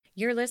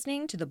You're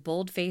listening to the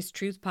Bold-Faced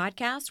Truth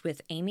Podcast with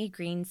Amy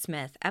Green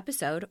Smith,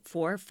 episode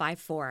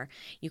 454.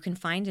 You can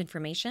find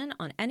information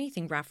on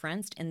anything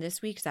referenced in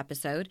this week's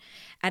episode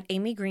at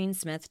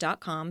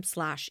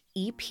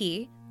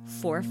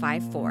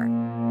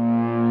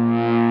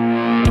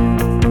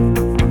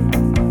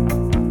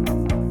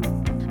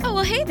amygreensmith.com/EP454. Oh,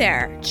 well, hey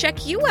there.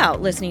 Check you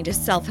out listening to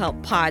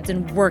self-help pods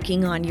and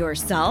working on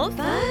yourself.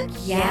 Fuck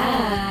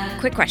yeah.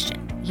 Quick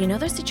question. You know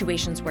those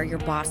situations where your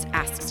boss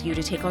asks you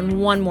to take on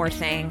one more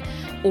thing,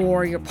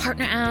 or your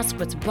partner asks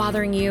what's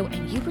bothering you,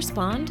 and you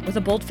respond with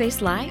a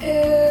bold-faced lie?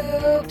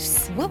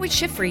 Oops. What would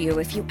shift for you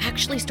if you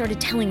actually started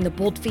telling the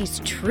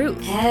bold-faced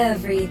truth?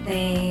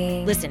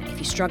 Everything. Listen, if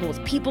you struggle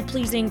with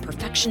people-pleasing,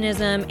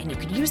 perfectionism, and you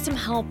could use some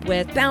help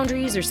with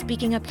boundaries or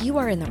speaking up, you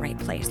are in the right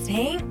place.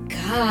 Thank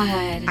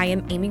God. I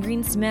am Amy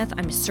Green Smith.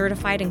 I'm a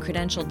certified and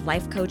credentialed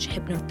life coach,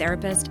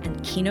 hypnotherapist,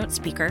 and keynote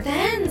speaker.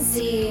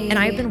 Fancy. And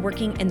I've been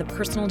working in the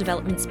personal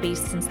development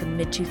space since the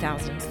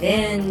mid-2000s.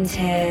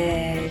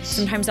 Vintage.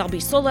 Sometimes I'll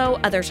be solo,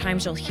 other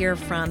times you'll hear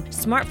from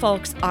smart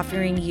folks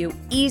offering you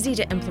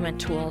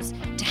easy-to-implement tools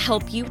to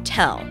help you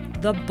tell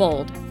the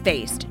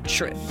bold-faced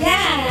truth.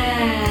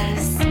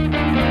 Yes.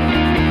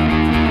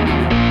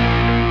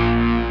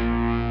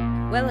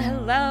 Well,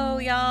 hello,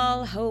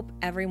 y'all. Hope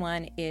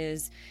everyone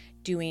is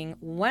doing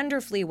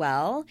wonderfully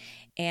well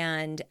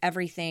and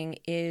everything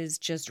is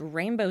just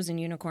rainbows and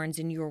unicorns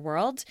in your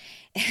world,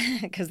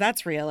 because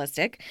that's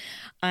realistic.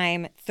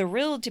 I'm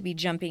thrilled to be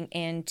jumping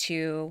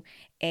into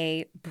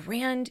a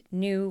brand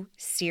new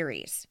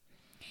series.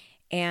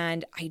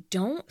 And I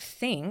don't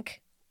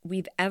think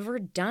we've ever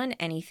done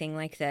anything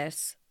like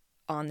this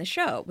on the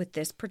show with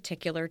this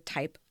particular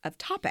type of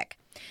topic.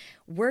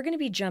 We're going to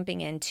be jumping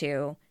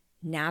into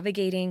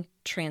navigating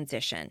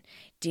transition,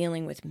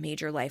 dealing with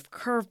major life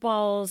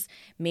curveballs,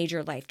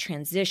 major life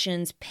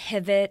transitions,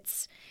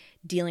 pivots,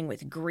 dealing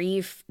with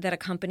grief that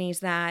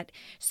accompanies that.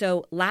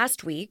 So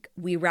last week,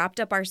 we wrapped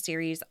up our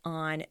series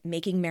on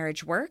making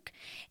marriage work,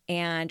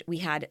 and we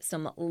had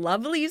some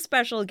lovely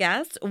special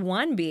guests,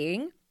 one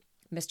being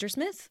Mr.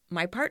 Smith,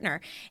 my partner,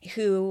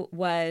 who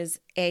was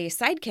a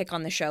sidekick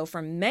on the show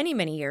for many,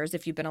 many years.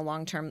 If you've been a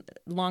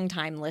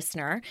long-time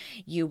listener,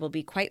 you will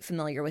be quite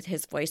familiar with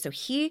his voice. So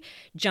he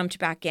jumped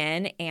back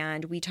in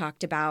and we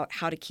talked about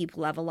how to keep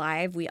love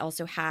alive. We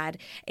also had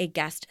a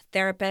guest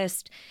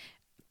therapist,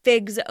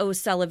 Figs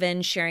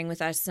O'Sullivan, sharing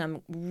with us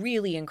some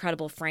really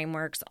incredible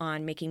frameworks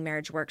on making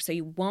marriage work. So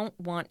you won't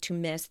want to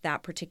miss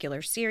that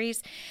particular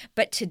series.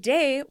 But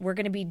today we're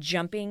going to be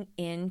jumping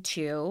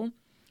into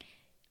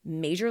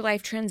major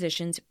life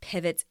transitions,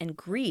 pivots, and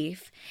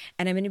grief.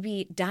 And I'm going to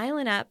be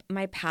dialing up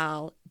my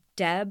pal,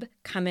 Deb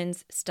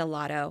Cummins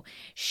Stellato.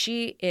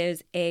 She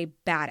is a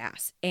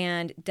badass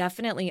and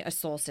definitely a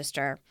soul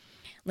sister.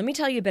 Let me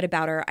tell you a bit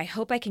about her. I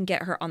hope I can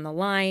get her on the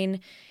line.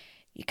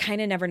 You kind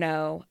of never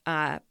know.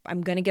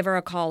 I'm going to give her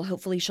a call.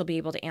 Hopefully she'll be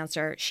able to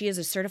answer. She is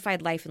a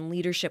certified life and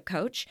leadership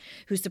coach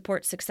who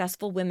supports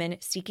successful women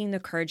seeking the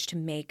courage to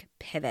make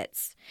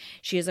pivots.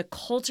 She is a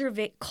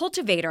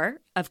cultivator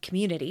of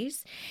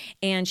communities,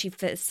 and she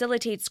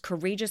facilitates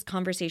courageous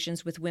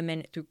conversations with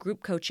women through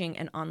group coaching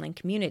and online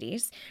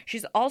communities.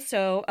 She's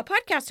also a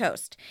podcast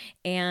host,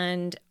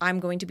 and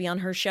I'm going to be on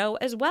her show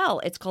as well.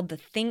 It's called the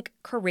Think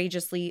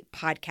Courageously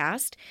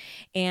podcast,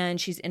 and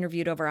she's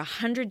interviewed over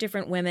 100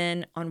 different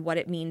women on what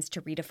it means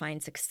to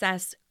redefine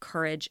success,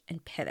 courage,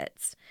 and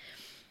pivots.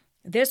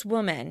 This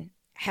woman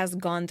has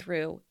gone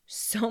through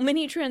so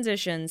many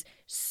transitions,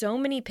 so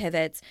many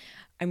pivots.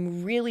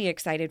 I'm really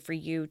excited for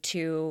you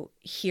to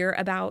hear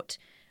about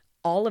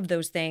all of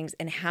those things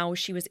and how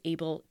she was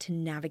able to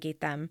navigate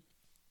them.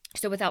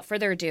 So without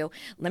further ado,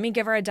 let me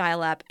give her a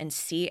dial up and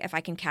see if I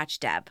can catch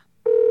Deb.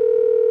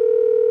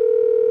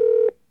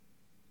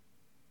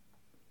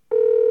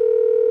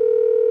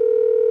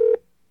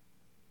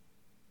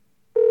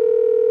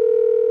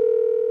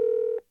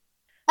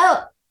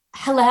 Oh,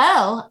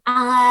 hello.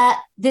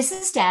 This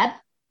is Deb.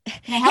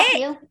 Can I help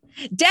you?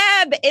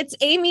 Deb, it's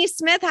Amy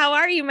Smith. How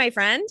are you, my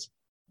friend?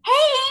 Hey,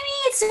 Amy,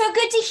 it's so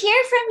good to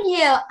hear from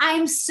you.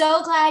 I'm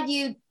so glad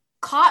you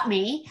caught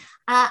me.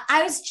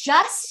 I was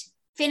just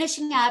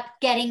finishing up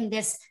getting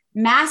this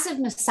massive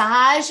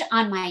massage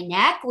on my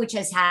neck, which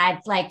has had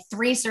like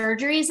 3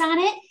 surgeries on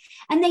it.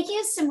 And they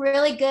use some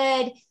really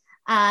good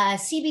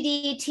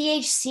CBD,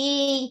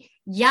 THC,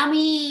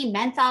 yummy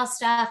menthol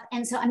stuff.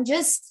 And so I'm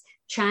just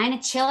trying to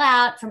chill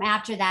out from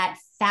after that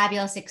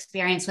fabulous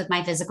experience with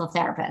my physical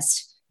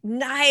therapist.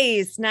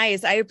 Nice.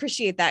 I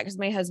appreciate that because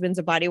my husband's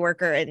a body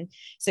worker. And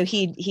so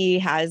he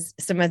has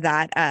some of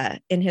that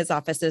in his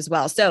office as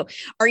well. So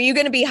are you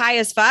going to be high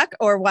as fuck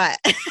or what?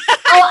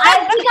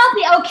 I think I'll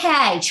be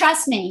okay.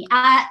 Trust me.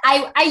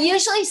 I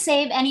usually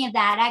save any of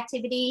that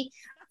activity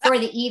for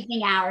the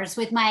evening hours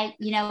with my,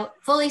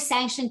 fully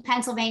sanctioned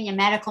Pennsylvania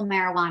medical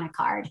marijuana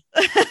card.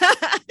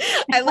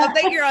 I love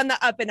that you're on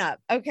the up and up.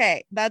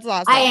 Okay. That's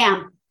awesome. I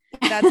am.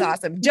 That's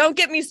awesome. Don't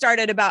get me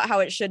started about how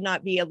it should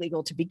not be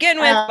illegal to begin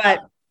with, but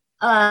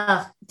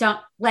don't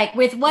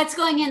with what's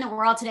going in the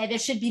world today,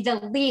 this should be the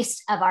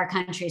least of our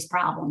country's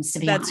problems, to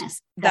be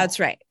honest. That's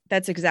right.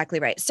 That's exactly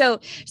right. So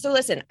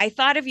listen, I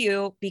thought of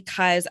you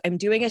because I'm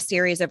doing a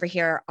series over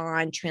here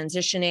on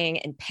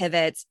transitioning and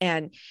pivots,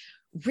 and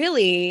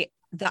really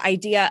the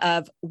idea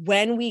of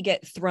when we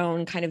get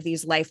thrown kind of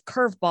these life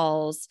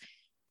curveballs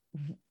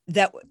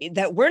that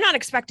we're not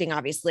expecting,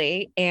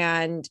 obviously,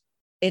 and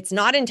it's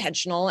not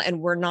intentional, and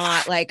we're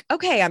not like,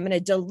 okay, I'm going to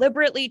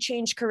deliberately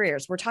change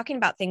careers. We're talking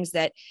about things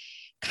that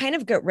kind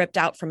of get ripped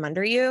out from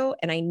under you.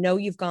 And I know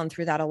you've gone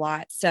through that a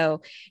lot.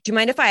 So do you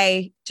mind if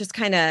I just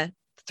kind of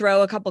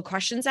throw a couple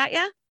questions at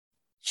you?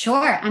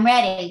 Sure, I'm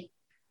ready.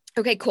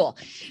 Okay, cool.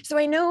 So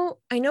I know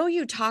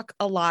you talk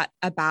a lot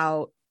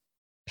about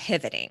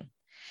pivoting.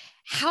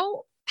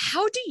 How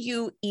do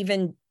you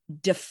even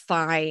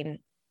define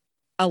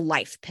a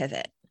life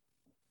pivot?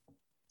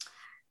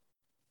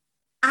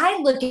 I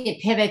look at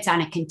pivots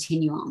on a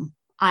continuum.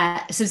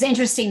 So it's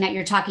interesting that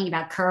you're talking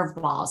about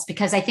curveballs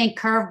because I think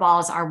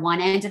curveballs are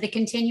one end of the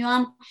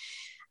continuum.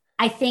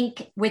 I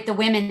think with the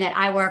women that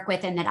I work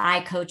with and that I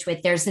coach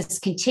with, there's this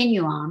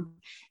continuum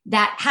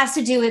that has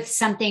to do with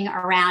something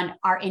around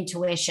our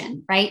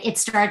intuition, right? It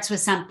starts with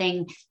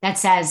something that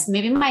says,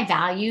 maybe my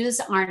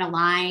values aren't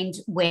aligned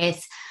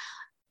with,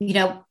 you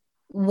know,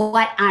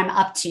 what I'm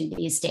up to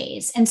these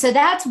days. And so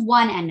that's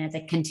one end of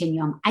the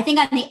continuum. I think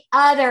on the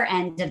other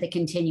end of the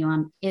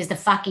continuum is the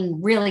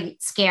fucking really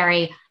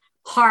scary,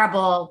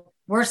 horrible,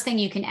 worst thing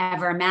you can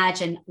ever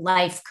imagine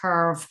life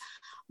curve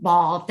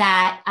ball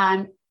that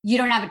you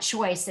don't have a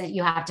choice, that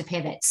you have to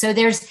pivot. So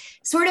there's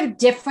sort of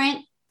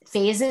different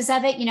phases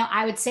of it.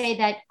 I would say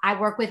that I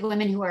work with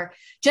women who are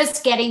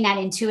just getting that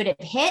intuitive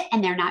hit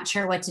and they're not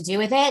sure what to do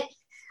with it.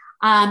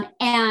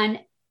 And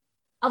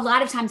a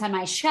lot of times on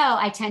my show,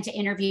 I tend to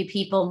interview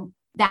people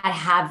that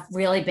have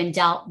really been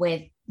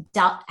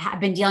have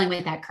been dealing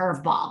with that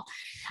curveball,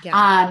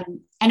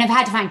 and have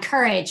had to find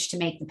courage to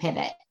make the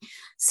pivot.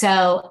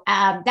 So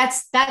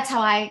that's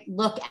how I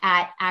look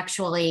at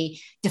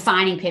actually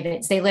defining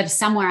pivots. They live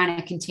somewhere on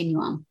a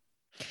continuum.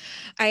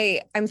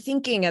 I'm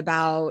thinking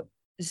about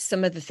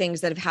some of the things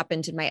that have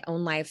happened in my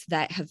own life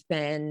that have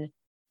been,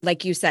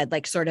 like you said,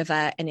 like sort of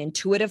an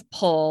intuitive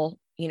pull.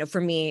 For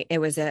me, it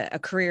was a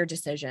career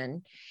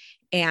decision.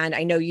 And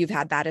I know you've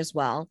had that as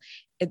well,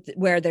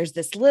 where there's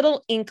this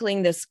little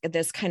inkling, this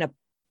kind of,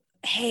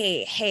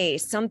 hey,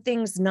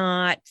 something's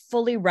not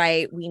fully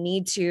right. We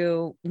need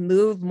to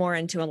move more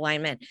into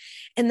alignment.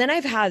 And then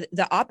I've had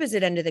the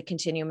opposite end of the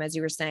continuum, as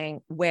you were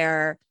saying,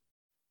 where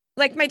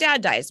like my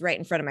dad dies right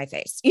in front of my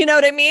face. You know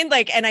what I mean?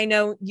 Like, and I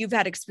know you've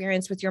had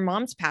experience with your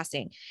mom's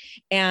passing,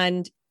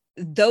 and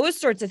those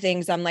sorts of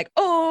things. I'm like,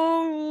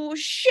 oh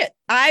shit,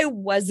 I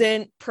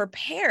wasn't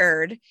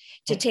prepared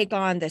to take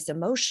on this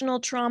emotional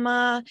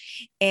trauma.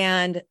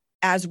 And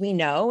as we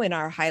know, in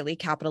our highly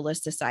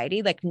capitalist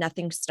society, like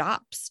nothing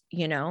stops,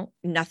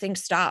 nothing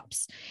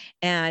stops.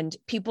 And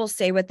people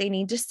say what they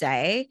need to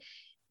say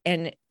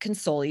and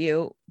console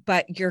you,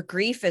 but your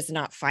grief is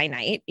not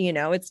finite.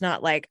 It's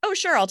not like, oh,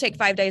 sure, I'll take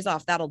 5 days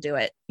off. That'll do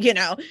it.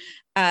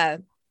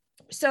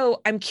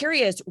 So I'm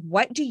curious,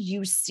 what do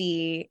you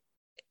see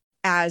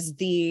as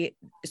the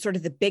sort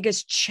of the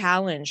biggest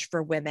challenge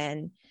for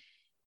women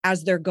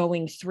as they're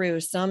going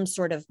through some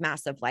sort of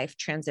massive life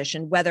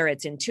transition, whether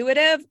it's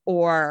intuitive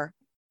or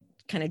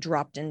kind of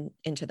dropped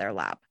into their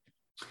lap?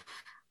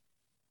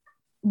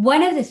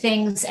 One of the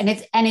things, and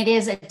it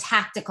is a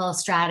tactical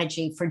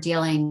strategy for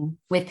dealing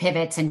with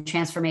pivots and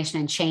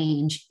transformation and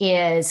change,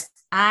 is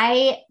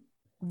I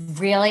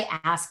really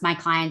ask my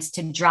clients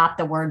to drop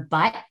the word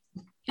but,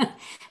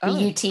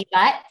 B-U-T,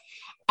 but,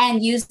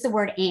 and use the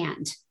word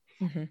and.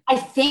 Mm-hmm. I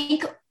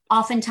think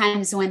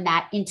oftentimes when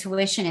that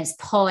intuition is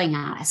pulling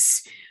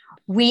us,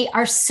 we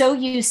are so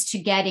used to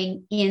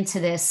getting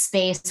into this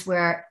space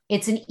where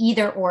it's an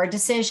either or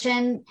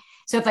decision.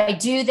 So if I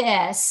do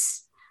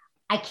this,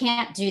 I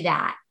can't do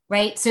that,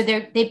 right? So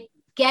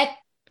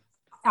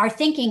our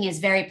thinking is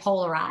very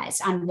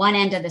polarized on one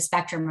end of the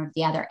spectrum or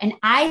the other. And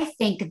I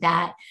think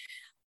that,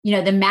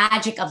 the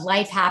magic of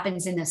life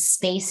happens in the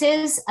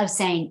spaces of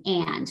saying,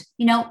 and,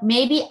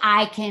 maybe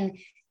I can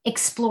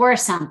explore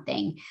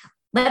something.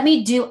 Let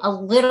me do a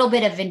little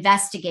bit of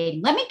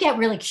investigating. Let me get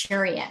really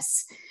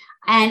curious.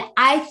 And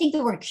I think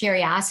the word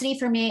curiosity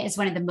for me is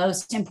one of the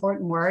most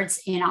important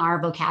words in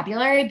our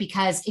vocabulary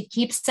because it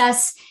keeps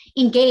us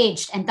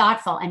engaged and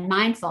thoughtful and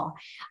mindful.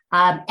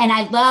 And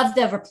I love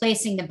the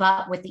replacing the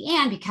but with the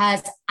and,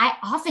 because I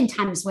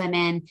oftentimes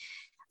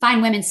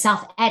find women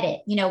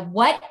self-edit.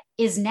 What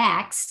is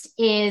next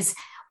is,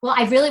 well,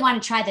 I really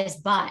want to try this,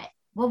 but,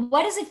 well,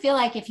 what does it feel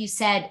like if you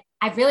said,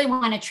 I really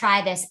want to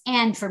try this,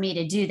 and for me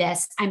to do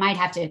this, I might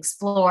have to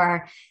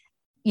explore,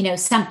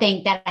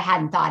 something that I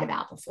hadn't thought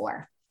about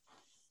before.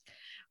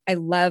 I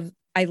love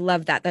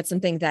that. That's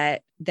something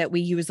that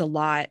we use a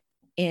lot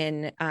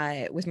in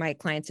with my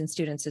clients and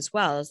students as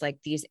well, is like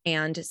these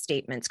and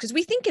statements, because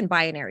we think in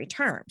binary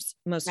terms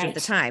most of the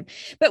time,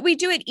 but we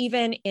do it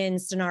even in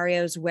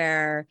scenarios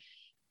where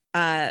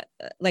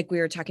like we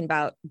were talking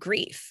about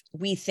grief.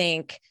 We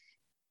think,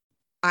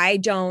 I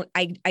don't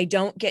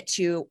get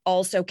to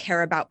also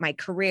care about my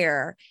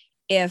career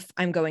if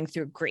I'm going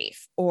through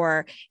grief,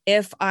 or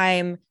if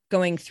I'm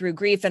going through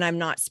grief and I'm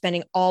not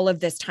spending all of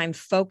this time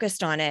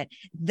focused on it,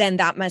 then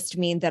that must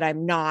mean that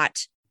I'm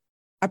not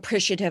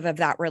appreciative of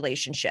that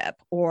relationship.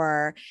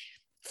 Or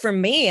for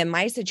me, in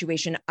my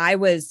situation, I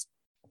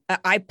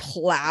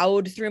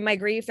plowed through my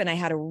grief and I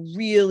had a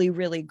really,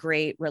 really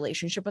great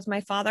relationship with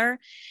my father.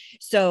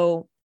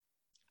 So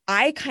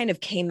I kind of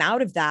came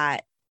out of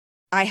that.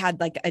 I had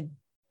like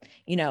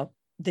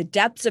the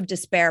depths of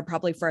despair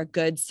probably for a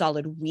good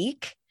solid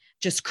week,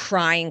 just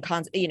crying,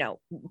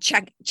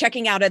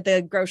 checking out at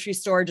the grocery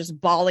store, just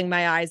bawling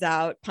my eyes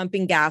out,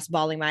 pumping gas,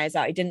 bawling my eyes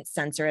out. I didn't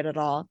censor it at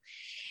all.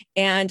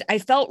 And I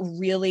felt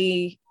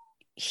really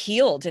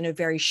healed in a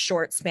very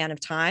short span of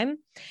time.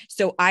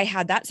 So I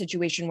had that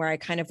situation where I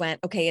kind of went,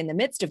 okay, in the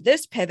midst of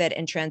this pivot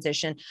and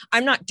transition,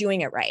 I'm not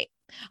doing it right.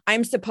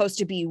 I'm supposed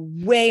to be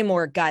way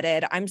more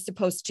gutted. I'm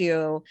supposed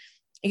to,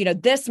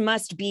 this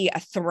must be a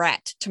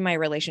threat to my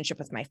relationship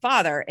with my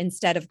father,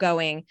 instead of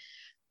going,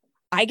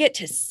 I get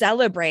to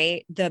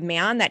celebrate the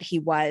man that he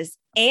was.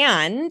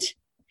 And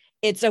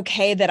it's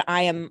okay that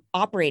I am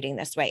operating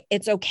this way.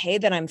 It's okay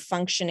that I'm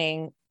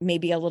functioning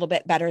maybe a little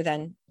bit better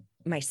than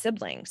my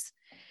siblings.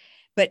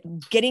 But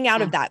getting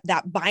out of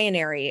that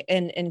binary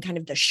and kind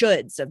of the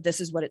shoulds of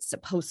this is what it's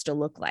supposed to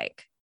look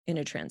like in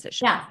a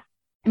transition. Yeah.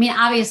 I mean,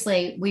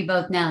 obviously we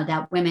both know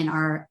that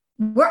we're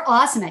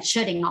awesome at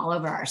shoulding all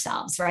over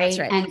ourselves. Right. That's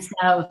right. And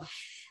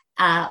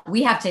so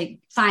we have to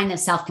find the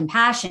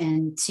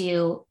self-compassion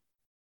to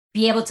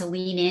be able to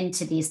lean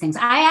into these things.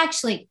 I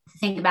actually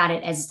think about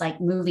it as like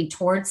moving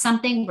towards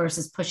something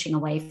versus pushing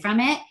away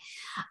from it.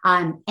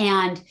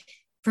 And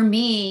for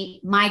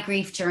me, my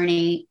grief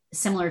journey,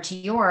 similar to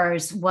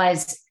yours,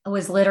 was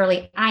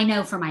literally, I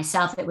know for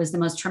myself, it was the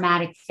most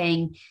traumatic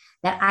thing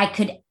that I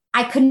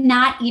could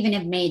not even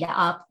have made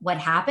up what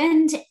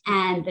happened.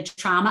 And the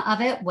trauma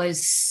of it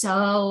was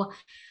so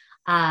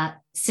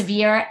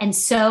severe and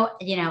so,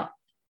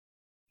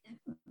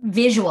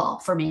 visual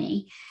for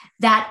me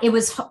that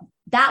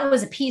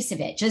was a piece of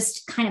it,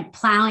 just kind of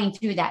plowing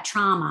through that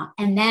trauma.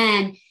 And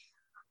then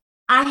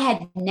I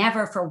had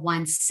never for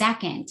 1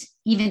 second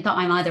even thought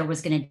my mother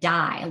was going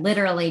to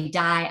literally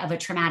die of a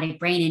traumatic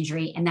brain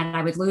injury, and that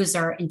I would lose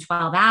her in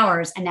 12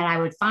 hours and that I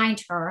would find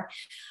her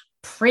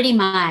pretty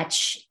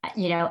much,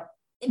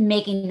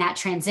 making that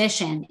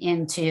transition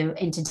into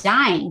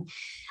dying.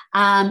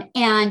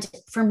 And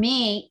for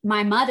me,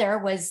 my mother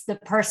was the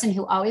person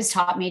who always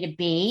taught me to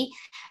be,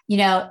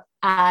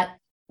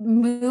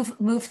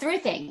 move through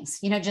things,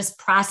 just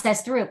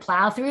process through,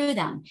 plow through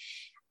them.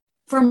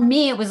 For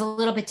me, it was a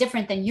little bit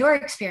different than your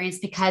experience,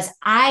 because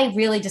I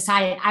really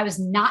decided I was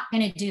not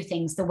going to do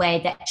things the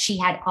way that she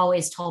had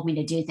always told me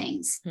to do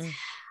things. And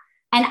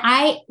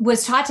I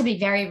was taught to be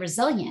very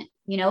resilient,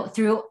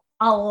 through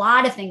a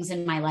lot of things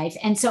in my life.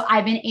 And so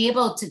I've been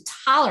able to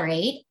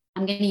tolerate,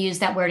 I'm going to use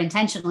that word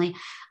intentionally,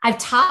 I've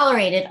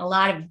tolerated a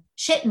lot of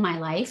shit in my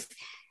life.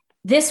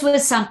 This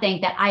was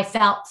something that I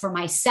felt for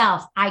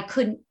myself I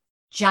couldn't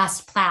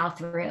just plow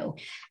through.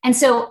 And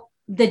so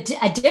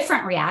a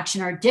different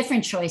reaction or a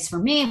different choice for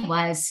me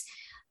was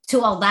to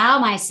allow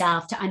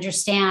myself to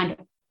understand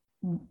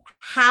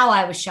how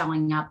I was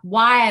showing up,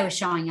 why I was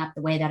showing up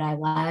the way that I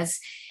was,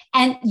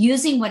 and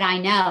using what I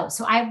know.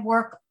 So I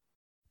work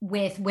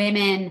with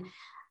women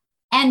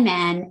and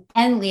men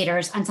and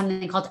leaders on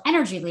something called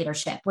energy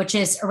leadership, which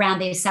is around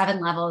these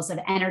 7 levels of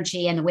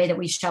energy and the way that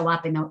we show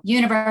up in the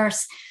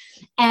universe.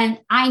 And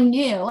I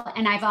knew,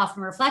 and I've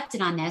often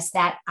reflected on this,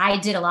 that I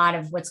did a lot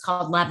of what's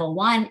called level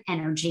 1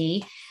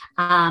 energy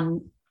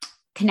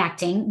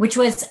connecting, which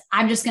was,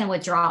 I'm just going to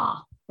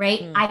withdraw,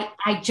 right?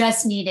 I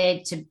just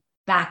needed to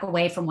back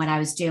away from what I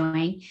was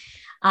doing.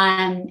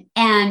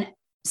 And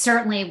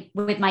certainly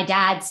with my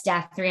dad's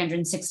death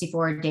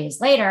 364 days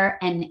later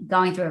and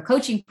going through a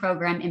coaching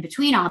program in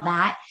between all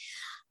that,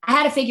 I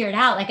had to figure it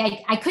out. Like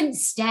I couldn't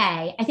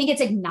stay. I think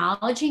it's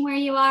acknowledging where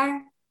you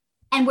are,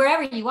 and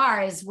wherever you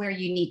are is where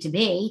you need to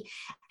be.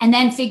 And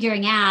then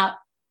figuring out,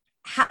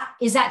 how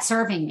is that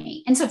serving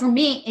me? And so for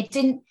me,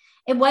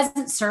 it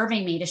wasn't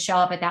serving me to show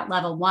up at that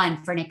level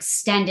 1 for an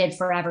extended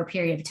forever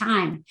period of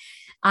time.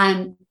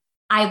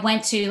 I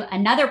went to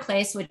another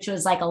place, which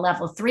was like a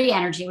level 3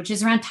 energy, which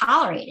is around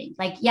tolerating.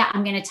 Like, yeah,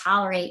 I'm going to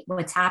tolerate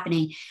what's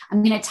happening.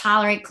 I'm going to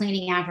tolerate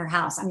cleaning out her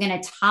house. I'm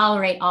going to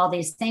tolerate all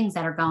these things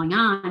that are going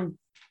on.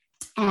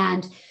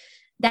 And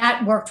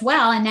that worked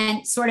well. And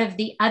then sort of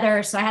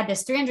so I had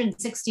this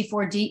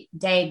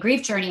 364-day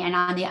grief journey. And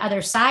on the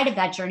other side of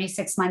that journey,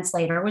 6 months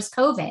later, was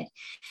COVID.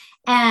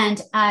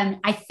 And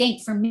I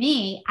think for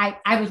me,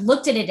 I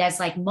looked at it as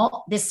like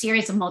this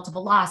series of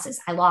multiple losses.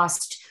 I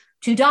lost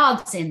 2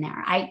 dogs in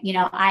there. I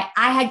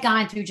had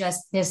gone through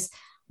just this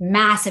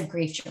massive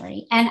grief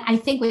journey. And I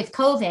think with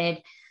COVID,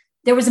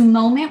 there was a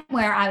moment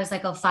where I was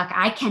like, oh, fuck,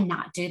 I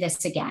cannot do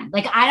this again.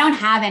 Like, I don't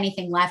have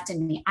anything left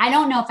in me. I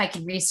don't know if I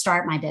can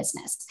restart my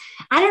business.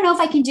 I don't know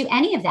if I can do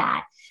any of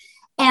that.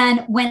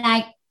 And when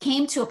I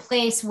came to a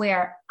place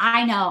where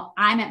I know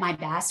I'm at my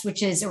best,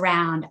 which is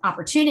around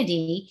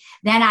opportunity,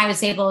 then I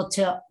was able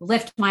to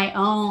lift my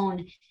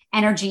own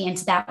energy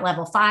into that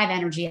level 5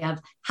 energy of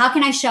how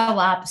can I show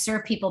up,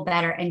 serve people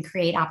better, and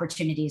create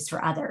opportunities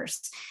for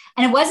others.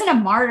 And it wasn't a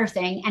martyr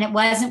thing, and it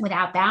wasn't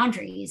without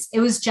boundaries. It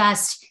was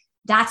just,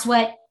 that's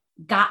what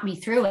got me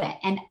through it.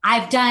 And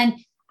I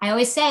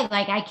always say,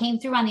 like, I came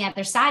through on the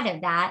other side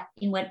of that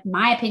in what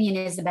my opinion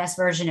is the best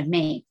version of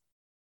me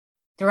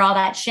through all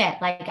that shit.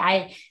 Like,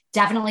 I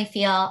definitely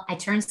feel I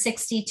turned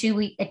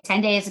 62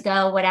 10 days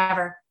ago,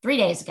 whatever, 3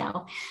 days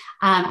ago.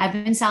 I've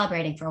been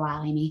celebrating for a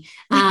while, Amy.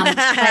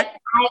 But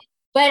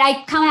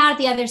I come out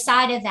the other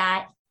side of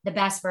that, the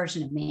best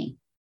version of me.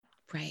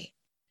 Right.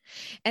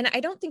 And I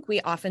don't think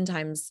we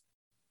oftentimes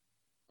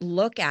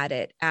look at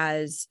it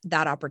as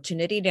that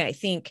opportunity. And I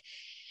think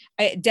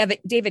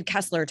David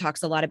Kessler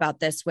talks a lot about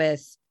this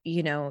with,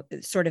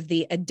 sort of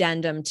the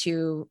addendum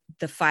to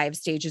the 5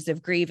 stages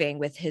of grieving,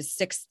 with his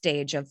 6th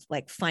stage of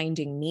like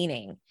finding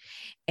meaning.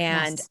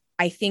 And yes.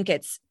 I think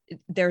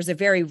there's a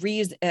very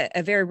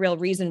real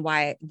reason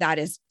why that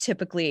is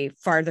typically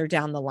farther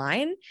down the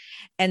line.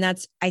 And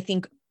that's, I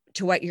think,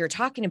 to what you're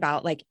talking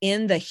about, like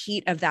in the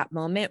heat of that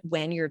moment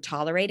when you're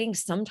tolerating,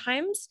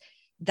 sometimes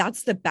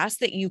that's the best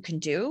that you can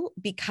do,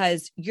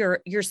 because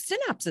your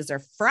synapses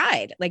are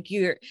fried. Like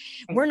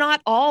we're not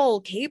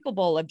all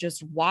capable of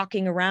just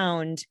walking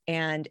around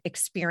and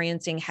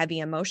experiencing heavy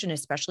emotion,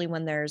 especially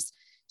when there's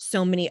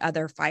so many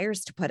other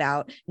fires to put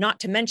out,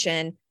 not to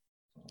mention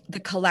the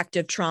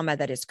collective trauma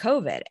that is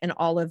COVID and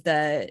all of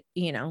the,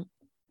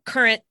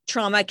 current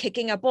trauma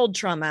kicking up old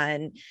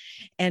trauma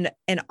and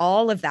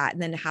all of that.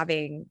 And then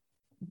having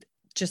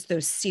just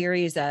those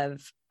series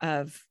of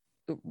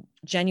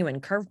genuine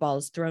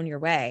curveballs thrown your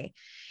way.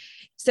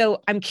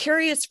 So I'm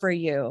curious for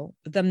you,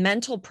 the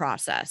mental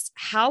process,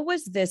 how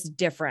was this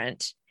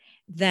different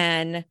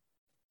than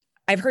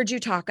I've heard you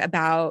talk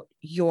about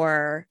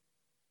your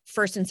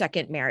first and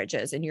second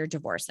marriages and your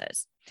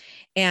divorces.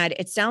 And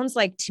it sounds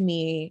like to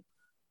me,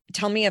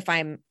 tell me if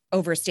I'm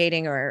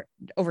overstating or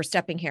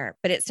overstepping here,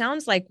 but it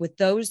sounds like with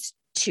those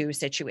 2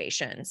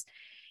 situations,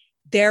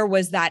 there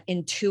was that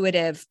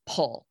intuitive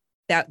pull,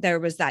 that there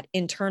was that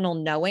internal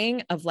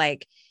knowing of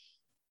like,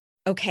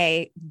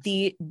 okay,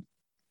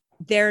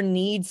 there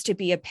needs to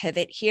be a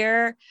pivot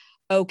here.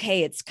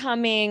 Okay, it's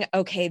coming.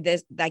 Okay,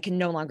 I can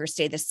no longer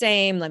stay the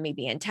same. Let me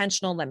be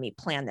intentional. Let me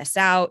plan this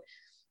out.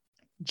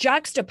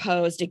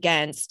 Juxtaposed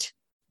against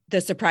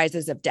the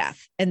surprises of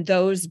death and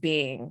those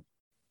being,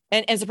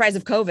 and surprise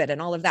of COVID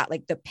and all of that,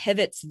 like the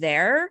pivots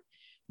there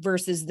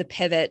versus the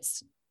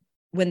pivots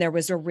when there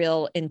was a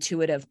real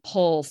intuitive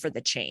pull for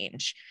the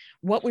change.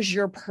 What was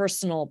your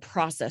personal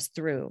process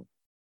through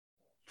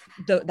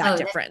that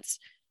difference?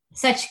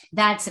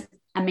 That's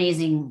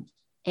amazing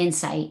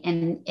insight.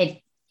 And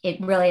it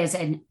really is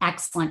an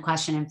excellent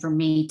question. And for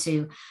me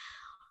to,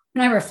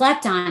 when I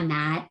reflect on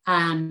that,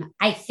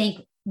 I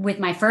think with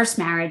my first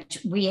marriage,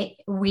 it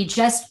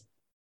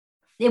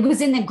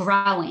was in the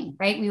growing,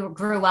 right? We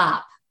grew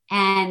up.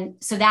 And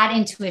so that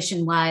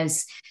intuition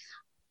was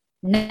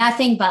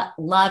nothing but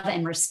love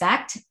and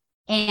respect.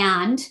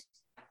 And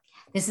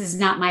this is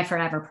not my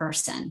forever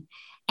person.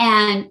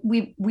 And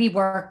we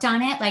worked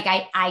on it. Like,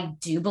 I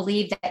do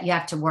believe that you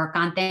have to work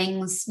on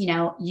things.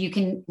 You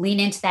can lean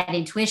into that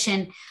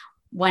intuition.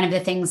 One of the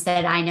things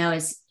that I know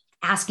is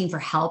asking for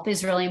help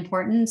is really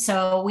important.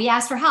 So we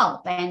asked for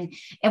help, and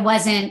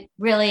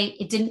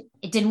it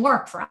didn't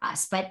work for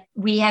us, but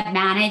we have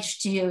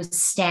managed to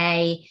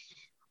stay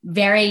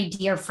very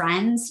dear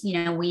friends.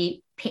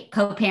 We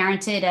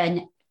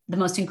co-parented the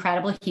most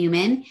incredible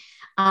human.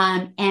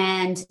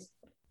 And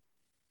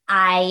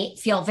I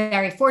feel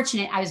very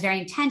fortunate. I was very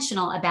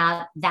intentional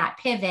about that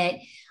pivot.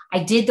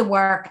 I did the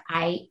work.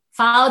 I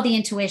followed the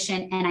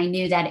intuition, and I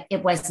knew that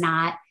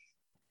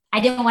I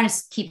didn't want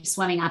to keep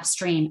swimming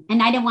upstream,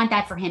 and I didn't want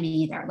that for him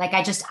either. Like,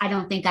 I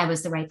don't think I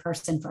was the right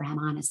person for him,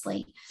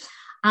 honestly.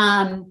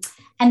 And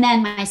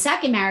then my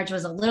second marriage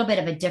was a little bit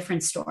of a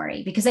different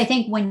story, because I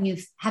think when you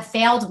have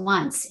failed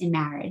once in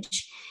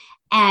marriage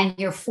and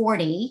you're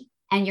 40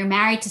 and you're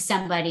married to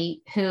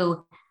somebody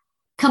who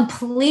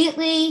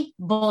completely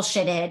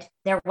bullshitted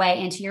their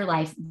way into your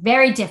life,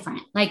 very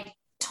different, like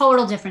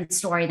total different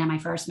story than my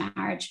first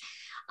marriage.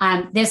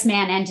 This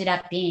man ended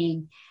up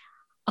being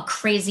a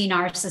crazy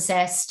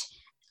narcissist,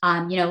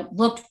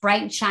 looked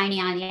bright and shiny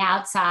on the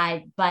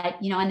outside, but,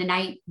 on the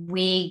night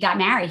we got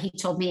married, he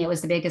told me it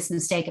was the biggest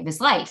mistake of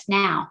his life.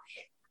 Now,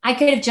 I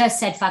could have just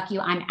said, fuck you,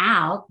 I'm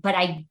out, but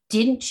I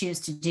didn't choose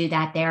to do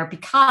that there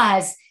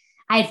because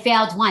I had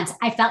failed once.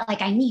 I felt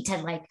like I need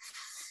to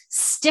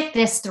stick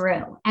this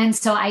through. And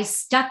so I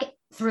stuck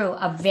through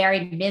a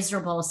very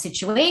miserable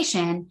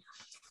situation.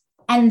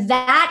 And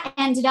that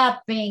ended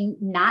up being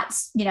not,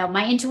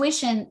 my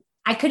intuition.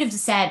 I could have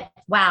said,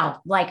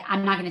 wow,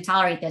 I'm not going to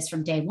tolerate this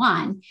from day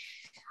one.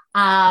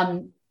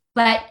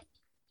 But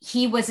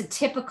he was a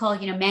typical,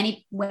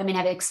 many women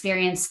have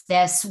experienced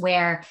this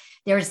where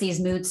there's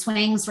these mood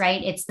swings,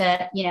 right? It's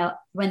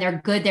when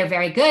they're good, they're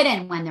very good.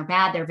 And when they're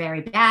bad, they're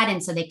very bad.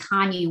 And so they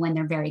con you when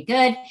they're very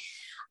good.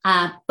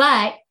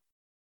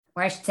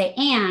 Or I should say,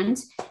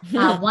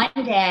 one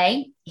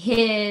day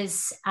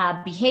his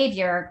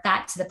behavior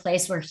got to the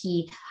place where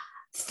he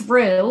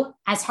threw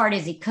as hard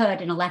as he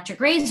could an electric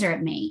razor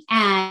at me.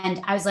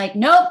 And I was like,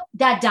 nope,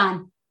 that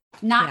done.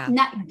 Not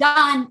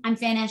done. I'm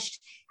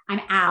finished.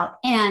 I'm out.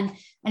 And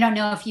I don't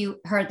know if you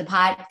heard the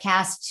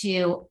podcast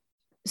to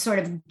sort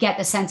of get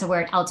the sense of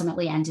where it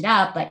ultimately ended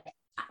up, but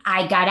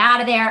I got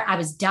out of there. I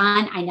was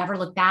done. I never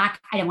looked back.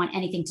 I didn't want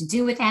anything to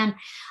do with him.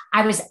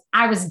 I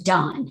was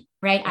done,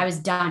 right? I was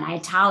done. I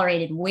had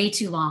tolerated way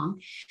too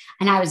long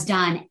and I was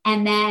done.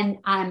 And then,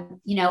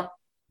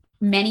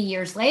 many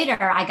years later,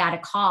 I got a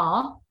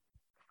call,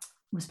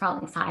 it was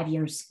probably 5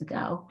 years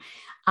ago,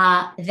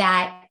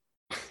 that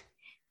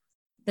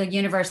the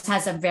universe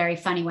has a very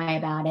funny way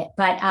about it,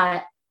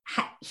 but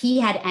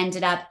he had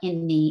ended up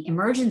in the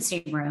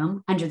emergency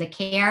room under the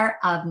care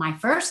of my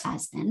first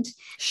husband.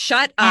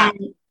 Shut up.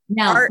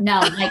 No,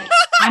 like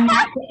I'm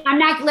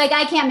not like,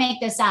 I can't make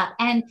this up.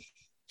 And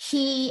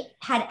he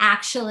had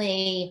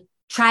actually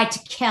tried to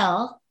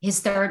kill his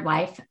third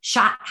wife,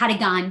 had a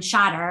gun,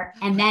 shot her,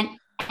 and then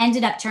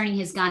ended up turning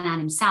his gun on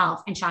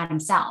himself and shot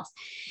himself.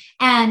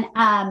 And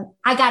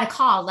I got a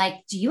call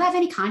like, do you have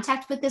any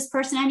contact with this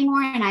person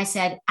anymore? And I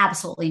said,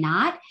 absolutely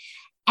not.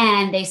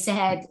 And they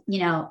said,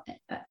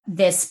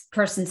 this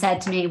person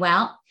said to me,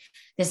 well,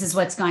 this is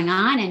what's going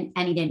on.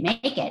 And he didn't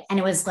make it. And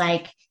it was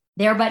like,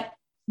 but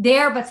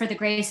for the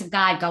grace of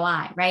God, go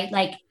I, right?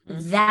 Like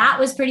that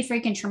was pretty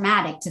freaking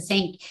traumatic to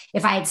think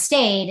if I had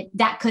stayed,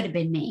 that could have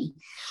been me.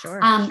 Sure.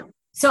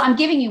 So I'm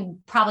giving you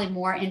probably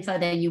more info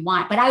than you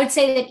want, but I would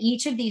say that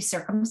each of these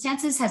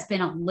circumstances has been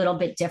a little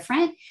bit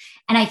different.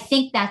 And I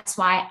think that's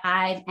why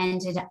I've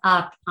ended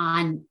up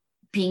on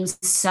being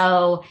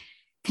so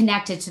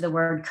connected to the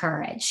word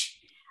courage.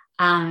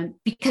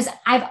 Because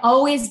I've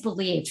always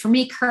believed, for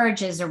me,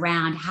 courage is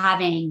around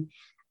having,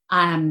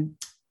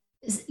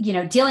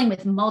 dealing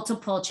with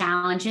multiple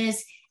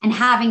challenges and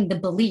having the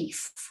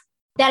belief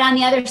that on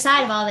the other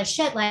side of all this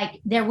shit,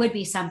 like there would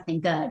be something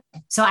good.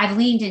 So I've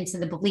leaned into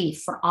the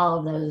belief for all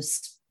of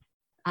those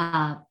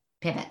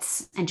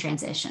pivots and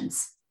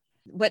transitions.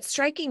 What's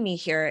striking me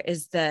here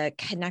is the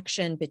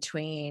connection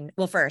between,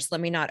 well, first, let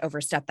me not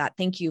overstep that.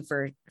 Thank you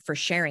for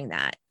sharing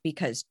that,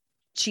 because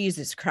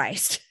Jesus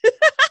Christ,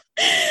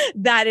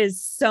 that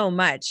is so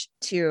much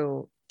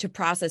to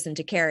process and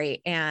to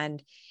carry.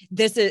 And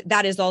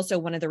that is also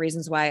one of the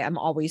reasons why I'm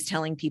always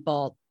telling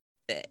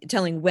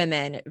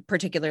women,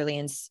 particularly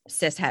in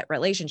cis-het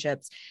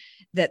relationships,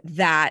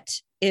 that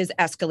is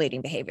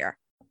escalating behavior,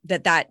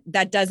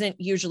 that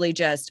doesn't usually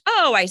just,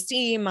 oh, I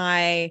see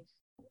my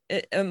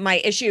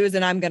issues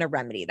and I'm going to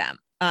remedy them,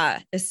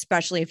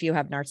 especially if you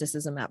have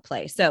narcissism at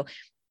play. So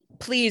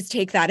please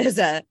take that as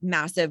a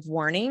massive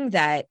warning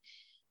that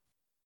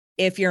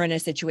if you're in a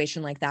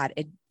situation like that,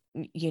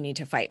 you need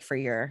to fight for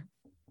your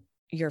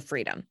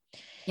freedom.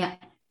 Yeah.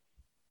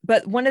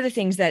 But one of the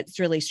things that's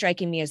really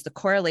striking me is the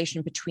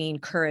correlation between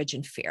courage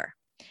and fear.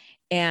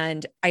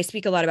 And I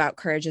speak a lot about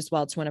courage as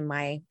well. It's one of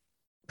my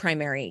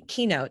primary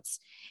keynotes.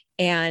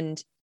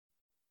 And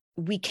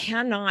we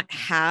cannot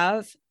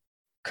have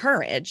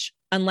courage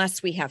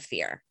unless we have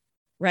fear,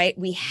 right?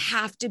 We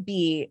have to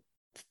be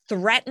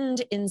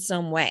threatened in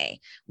some way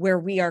where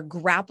we are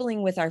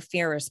grappling with our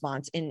fear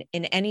response in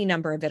any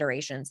number of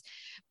iterations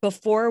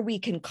before we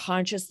can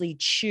consciously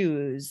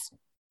choose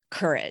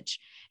courage.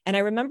 And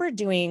I remember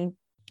doing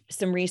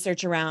some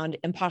research around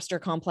imposter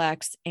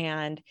complex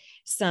and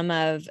some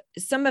of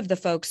the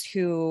folks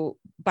who,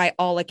 by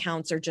all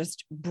accounts, are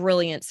just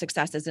brilliant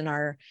successes in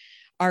our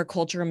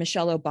culture.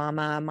 Michelle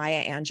Obama,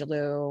 Maya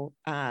Angelou,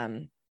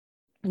 Meryl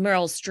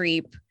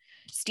Streep,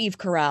 Steve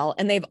Carell,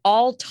 and they've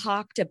all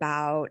talked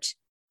about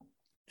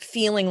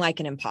feeling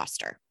like an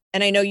imposter.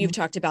 And I know you've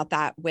talked about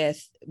that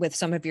with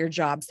some of your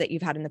jobs that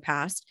you've had in the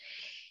past.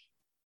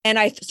 And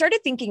I started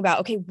thinking about,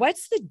 okay,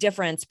 what's the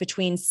difference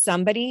between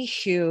somebody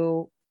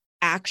who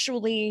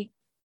actually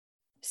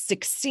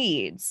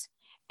succeeds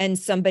and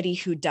somebody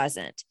who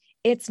doesn't?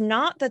 It's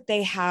not that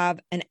they have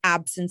an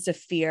absence of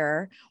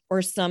fear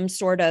or some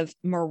sort of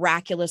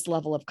miraculous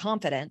level of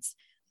confidence.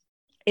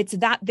 It's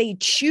that they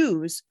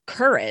choose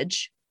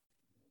courage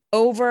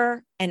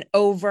over and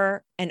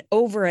over and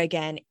over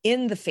again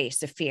in the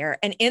face of fear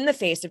and in the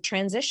face of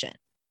transition.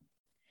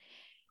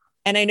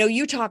 And I know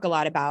you talk a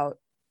lot about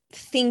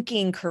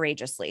thinking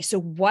courageously. So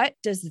what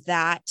does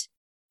that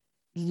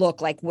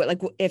look like?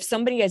 Like if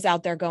somebody is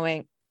out there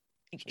going,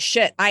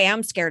 shit, I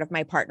am scared of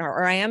my partner,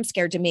 or I am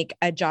scared to make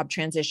a job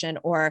transition,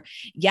 or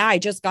yeah, I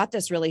just got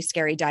this really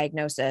scary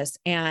diagnosis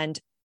and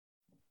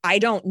I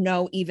don't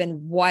know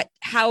even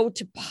how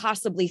to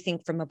possibly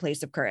think from a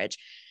place of courage.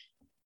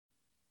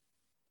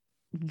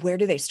 Where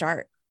do they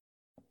start?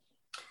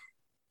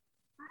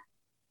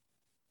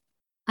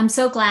 I'm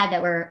so glad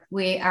that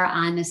we are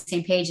on the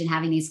same page and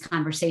having these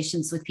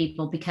conversations with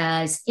people,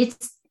 because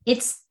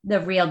it's the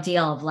real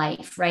deal of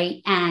life,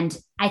 right? And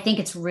I think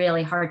it's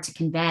really hard to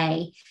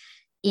convey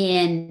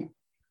in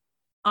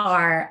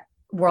our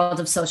world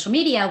of social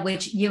media,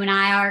 which you and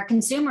I are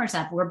consumers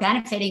of, we're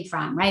benefiting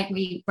from, right?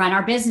 We run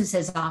our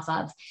businesses off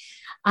of.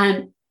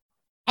 And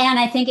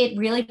I think it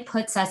really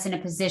puts us in a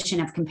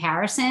position of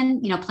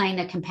comparison, playing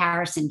the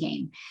comparison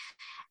game.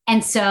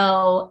 And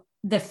so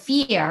the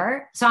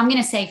fear. So I'm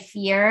going to say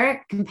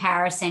fear,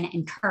 comparison,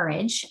 and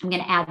courage. I'm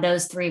going to add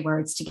those three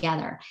words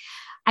together.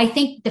 I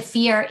think the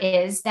fear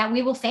is that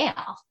we will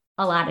fail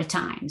a lot of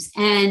times.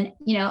 And,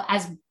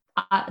 as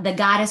the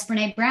goddess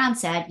Brene Brown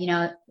said,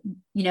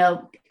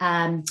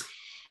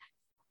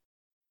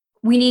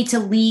 we need to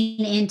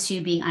lean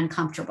into being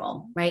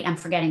uncomfortable, right? I'm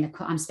forgetting the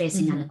quote. I'm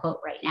spacing on the quote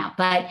right now.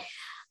 But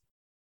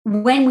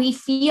when we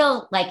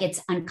feel like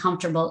it's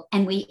uncomfortable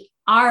and we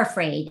are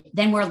afraid,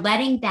 then we're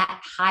letting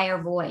that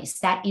higher voice,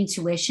 that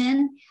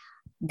intuition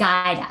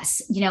guide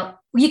us.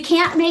 You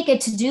can't make a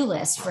to-do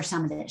list for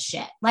some of this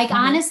shit. Like,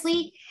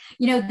 honestly,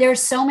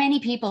 there's so many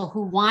people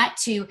who want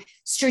to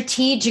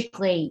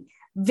strategically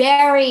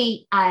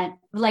very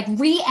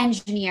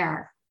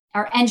re-engineer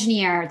or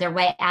engineer their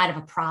way out of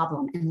a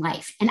problem in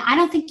life. And I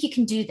don't think you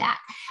can do that.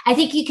 I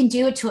think you can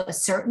do it to a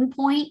certain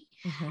point.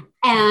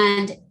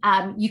 And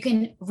you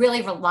can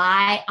really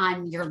rely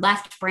on your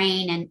left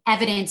brain and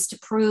evidence to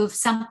prove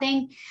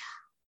something.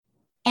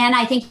 And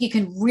I think you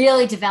can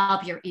really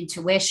develop your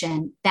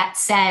intuition that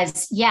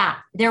says, yeah,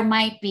 there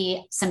might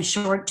be some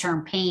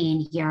short-term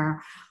pain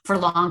here for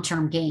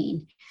long-term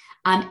gain.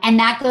 And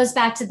that goes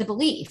back to the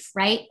belief,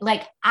 right?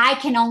 Like, I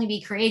can only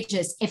be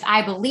courageous if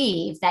I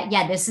believe that,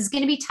 yeah, this is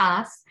going to be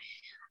tough.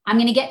 I'm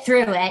going to get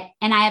through it.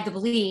 And I have the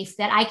belief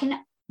that I can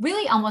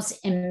really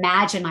almost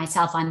imagine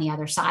myself on the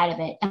other side of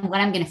it and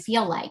what I'm going to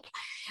feel like.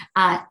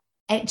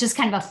 Just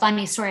kind of a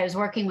funny story. I was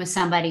working with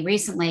somebody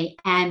recently,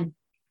 and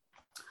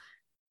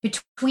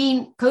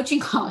between coaching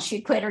calls,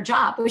 she'd quit her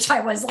job, which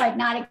I was like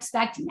not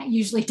expecting. That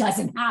usually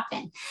doesn't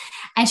happen.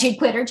 And she'd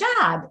quit her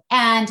job.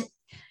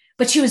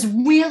 But she was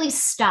really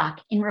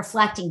stuck in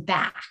reflecting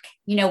back,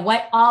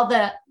 what all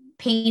the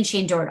pain she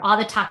endured, all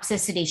the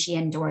toxicity she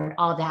endured,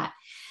 all that.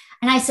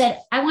 And I said,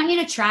 I want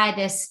you to try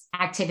this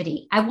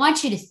activity. I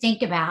want you to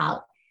think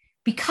about,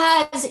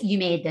 because you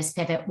made this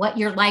pivot, what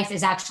your life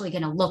is actually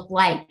going to look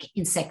like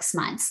in 6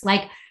 months.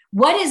 Like,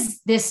 what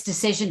is this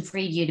decision for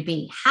you to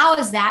be? How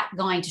is that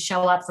going to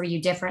show up for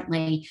you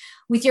differently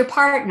with your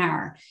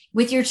partner,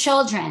 with your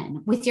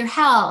children, with your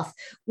health,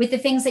 with the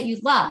things that you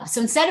love? So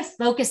instead of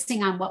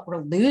focusing on what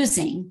we're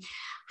losing,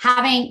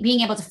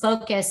 being able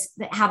to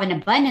have an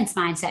abundance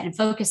mindset and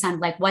focus on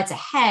like what's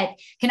ahead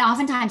can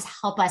oftentimes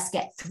help us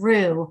get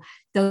through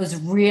those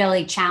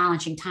really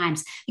challenging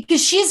times,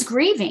 because she's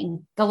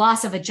grieving the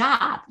loss of a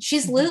job.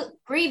 She's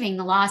grieving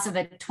the loss of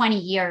a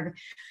 20-year,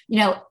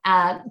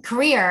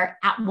 career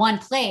at one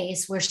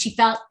place where she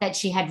felt that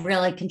she had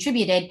really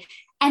contributed,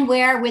 and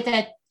where with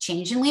a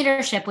change in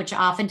leadership, which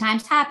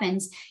oftentimes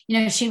happens,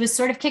 she was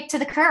sort of kicked to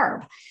the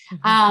curb.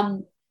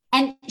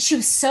 And she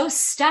was so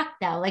stuck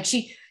though. Like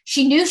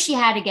she knew she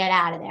had to get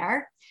out of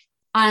there.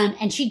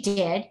 And she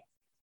did,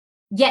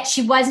 yet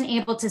she wasn't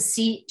able to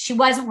she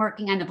wasn't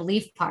working on the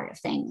belief part of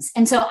things.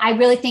 And so I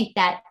really think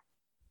that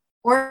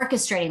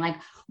orchestrating, like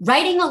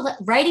writing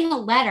a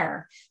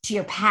letter to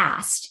your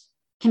past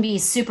can be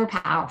super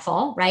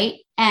powerful, right?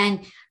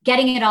 And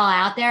getting it all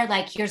out there,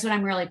 like, here's what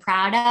I'm really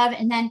proud of.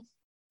 And then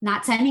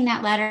not sending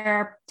that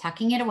letter,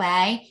 tucking it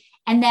away,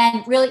 and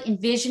then really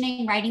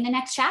envisioning writing the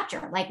next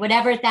chapter, like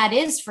whatever that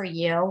is for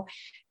you,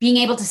 being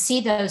able to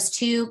see those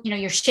two,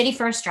 your shitty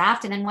first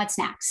draft and then what's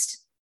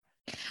next.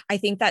 I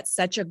think that's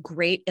such a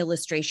great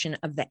illustration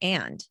of the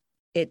and.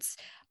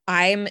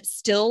 I'm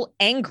still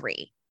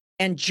angry,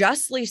 and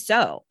justly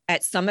so,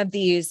 at some of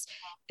these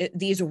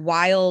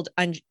wild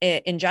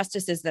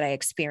injustices that I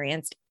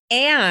experienced.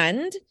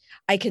 And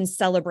I can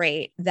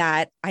celebrate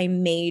that I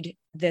made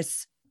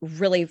this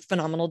really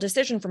phenomenal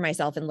decision for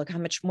myself, and look how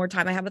much more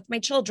time I have with my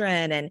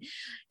children and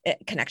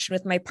connection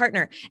with my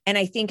partner. And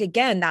I think,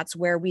 again, that's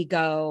where we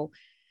go.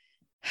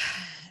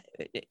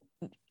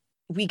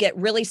 We get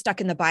really stuck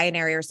in the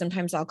binary, or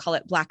sometimes I'll call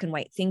it black and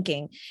white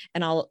thinking.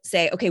 And I'll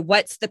say, okay,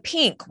 what's the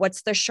pink?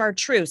 What's the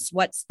chartreuse?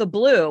 What's the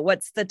blue?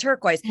 What's the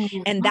turquoise?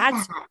 And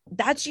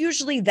that's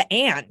usually the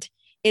and.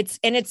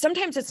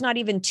 Sometimes it's not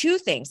even two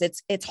things.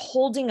 It's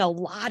holding a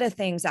lot of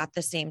things at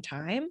the same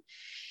time.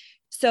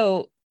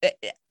 So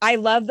I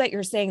love that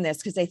you're saying this,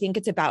 because I think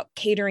it's about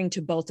catering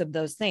to both of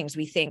those things.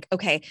 We think,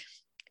 okay,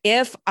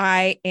 if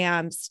I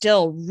am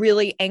still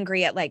really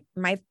angry at like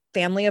my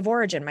family of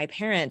origin, my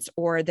parents,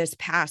 or this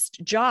past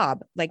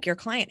job, like your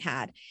client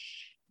had,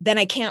 then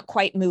I can't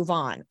quite move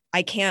on.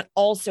 I can't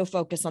also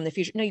focus on the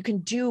future. No, you can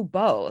do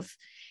both.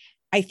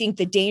 I think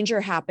the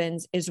danger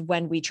happens is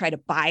when we try to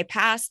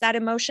bypass that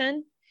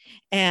emotion,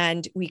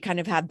 and we kind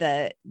of have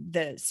the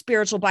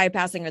spiritual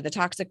bypassing or the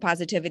toxic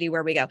positivity,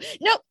 where we go,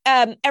 nope,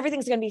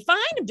 everything's going to be fine.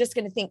 I'm just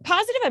going to think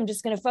positive. I'm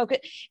just going to focus.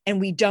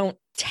 And we don't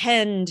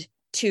tend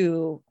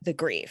to the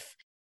grief.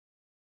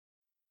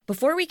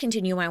 Before we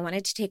continue, I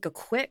wanted to take a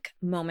quick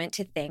moment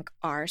to thank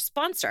our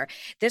sponsor.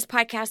 This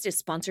podcast is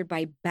sponsored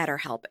by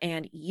BetterHelp,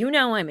 and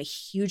I'm a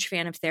huge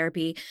fan of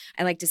therapy.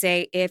 I like to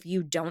say, if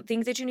you don't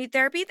think that you need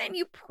therapy, then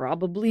you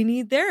probably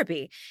need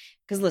therapy,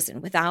 Because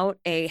listen, without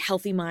a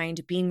healthy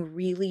mind, being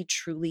really,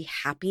 truly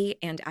happy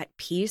and at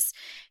peace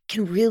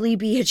can really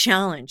be a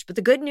challenge. But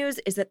the good news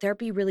is that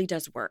therapy really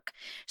does work.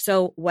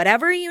 So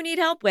whatever you need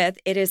help with,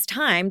 it is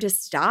time to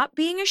stop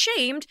being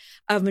ashamed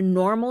of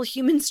normal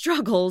human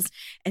struggles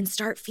and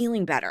start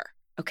feeling better,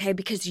 okay?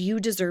 Because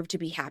you deserve to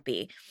be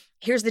happy.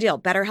 Here's the deal.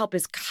 BetterHelp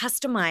is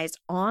customized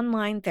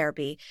online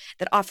therapy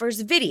that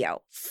offers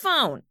video,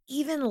 phone,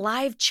 even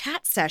live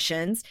chat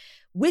sessions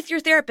with your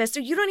therapist, so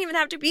you don't even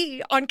have to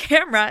be on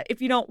camera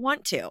if you don't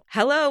want to.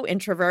 Hello,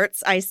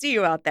 introverts. I see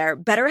you out there.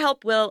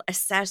 BetterHelp will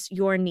assess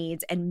your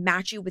needs and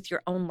match you with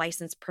your own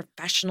licensed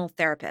professional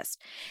therapist.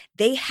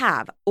 They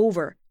have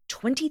over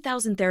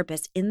 20,000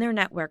 therapists in their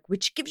network,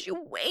 which gives you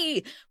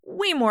way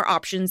more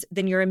options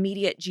than your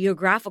immediate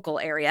geographical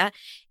area.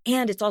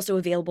 And it's also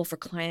available for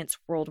clients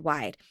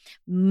worldwide.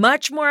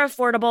 Much more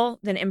affordable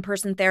than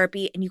in-person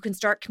therapy, and you can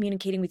start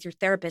communicating with your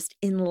therapist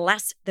in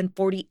less than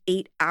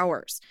 48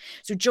 hours.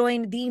 So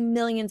join the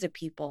millions of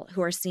people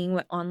who are seeing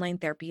what online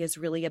therapy is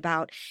really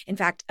about. In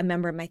fact, a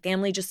member of my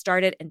family just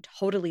started and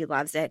totally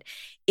loves it.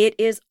 It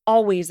is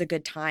always a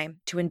good time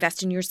to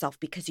invest in yourself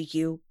because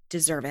you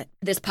deserve it.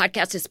 This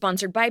podcast is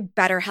sponsored by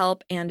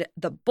BetterHelp, and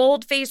the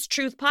Bold Faced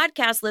Truth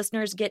podcast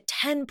listeners get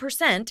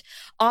 10%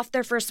 off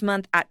their first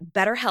month at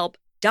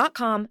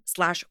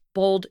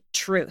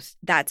BetterHelp.com/boldtruth.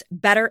 That's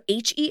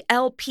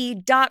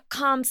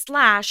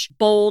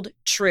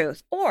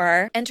BetterHelp.com/boldtruth.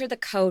 Or enter the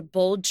code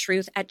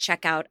BOLDTRUTH at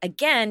checkout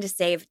again to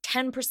save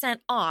 10%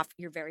 off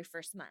your very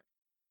first month.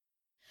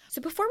 So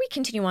before we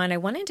continue on, I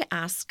wanted to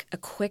ask a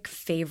quick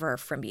favor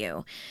from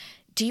you.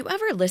 Do you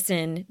ever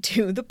listen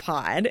to the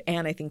pod,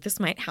 and I think this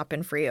might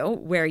happen for you,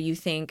 where you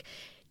think,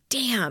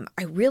 damn,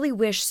 I really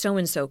wish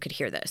so-and-so could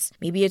hear this.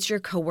 Maybe it's your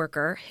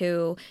coworker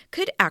who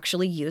could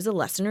actually use a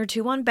lesson or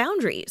two on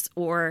boundaries,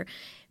 or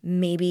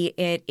maybe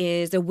it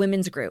is a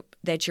women's group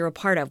that you're a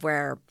part of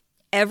where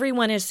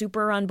everyone is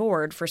super on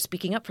board for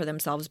speaking up for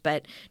themselves,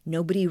 but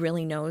nobody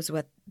really knows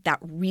what that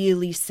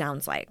really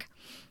sounds like.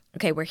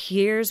 Okay,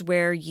 here's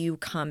where you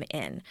come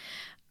in.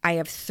 I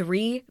have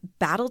 3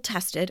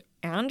 battle-tested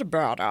and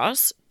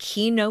badass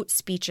keynote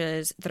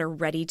speeches that are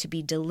ready to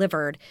be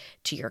delivered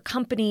to your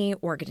company,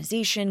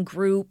 organization,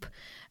 group,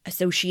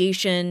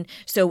 association.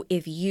 So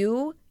if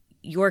you,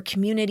 your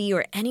community,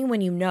 or anyone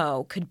you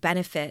know could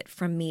benefit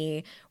from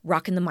me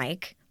rocking the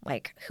mic,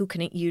 like who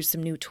couldn't use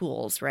some new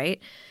tools,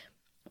 right?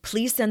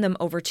 Please send them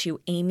over to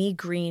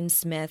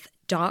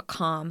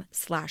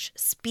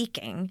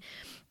amygreensmith.com/speaking,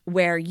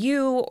 where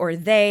you or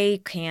they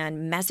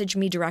can message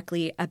me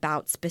directly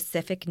about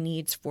specific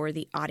needs for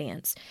the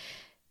audience.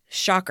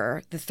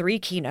 Shocker, the 3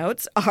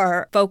 keynotes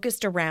are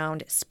focused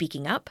around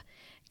speaking up,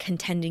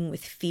 contending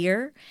with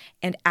fear,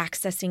 and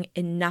accessing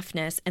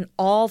enoughness. And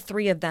all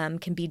 3 of them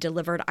can be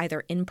delivered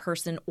either in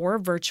person or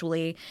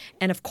virtually,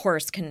 and of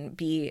course can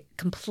be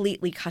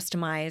completely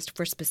customized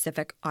for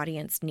specific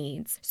audience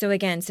needs. So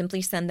again,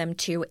 simply send them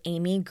to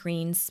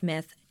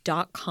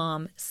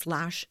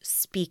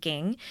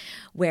amygreensmith.com/speaking,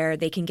 where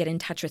they can get in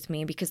touch with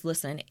me, because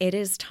listen, it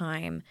is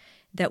time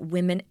that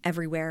women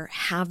everywhere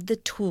have the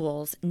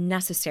tools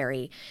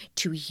necessary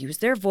to use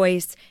their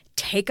voice,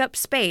 take up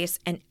space,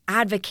 and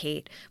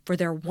advocate for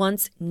their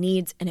wants,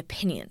 needs, and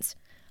opinions,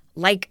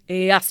 like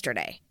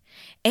yesterday.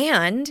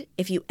 And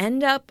if you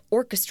end up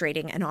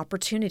orchestrating an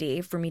opportunity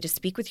for me to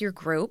speak with your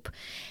group,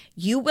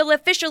 you will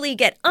officially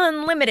get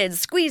unlimited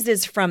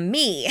squeezes from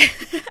me.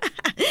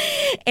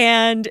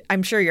 And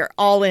I'm sure you're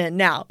all in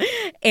now.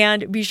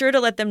 And be sure to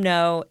let them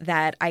know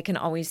that I can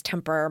always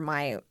temper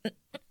my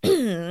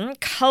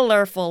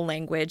colorful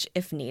language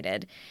if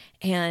needed.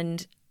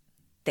 And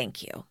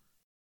thank you. All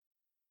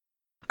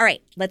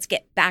right, let's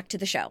get back to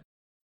the show.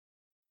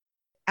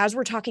 As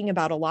we're talking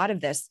about a lot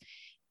of this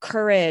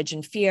courage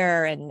and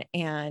fear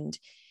and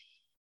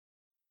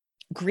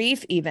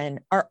grief even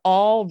are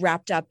all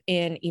wrapped up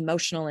in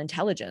emotional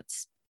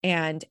intelligence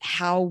and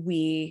how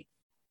we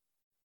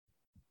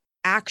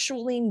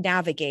actually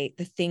navigate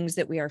the things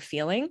that we are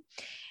feeling.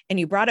 And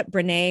you brought up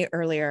Brene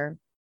earlier.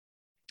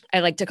 I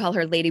like to call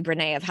her Lady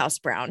Brene of House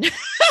Brown. Oh,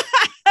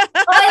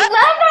 I love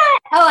that.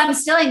 Oh, I'm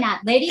stealing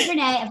that. Lady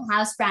Brene of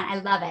House Brown. I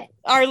love it.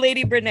 Our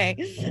Lady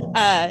Brene.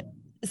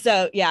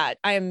 So yeah,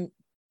 I'm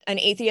an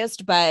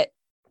atheist, but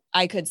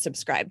I could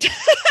subscribe to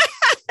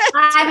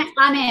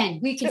I'm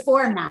in. We can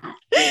form that.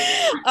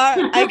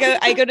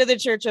 I go to the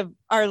Church of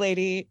Our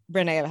Lady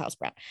Brene of House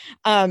Brown.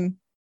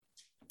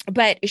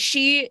 But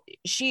she,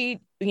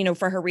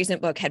 for her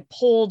recent book had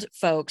polled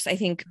folks, I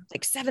think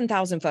like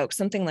 7,000 folks,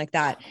 something like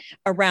that,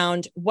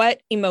 around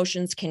what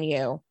emotions can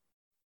you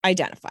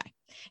identify?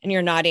 And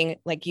you're nodding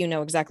like you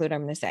know exactly what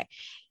I'm going to say.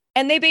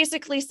 And they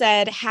basically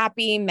said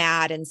happy,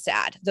 mad, and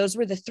sad. Those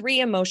were the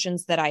 3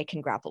 emotions that I can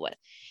grapple with.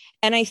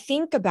 And I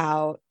think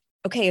about,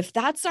 okay, if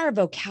that's our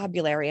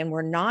vocabulary and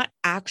we're not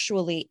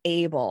actually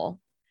able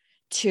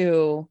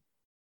to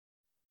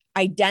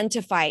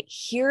identify,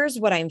 here's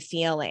what I'm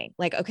feeling.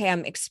 Like, okay,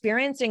 I'm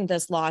experiencing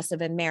this loss of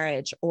a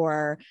marriage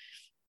or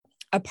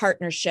a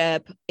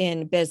partnership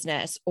in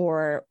business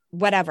or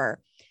whatever.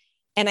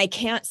 And I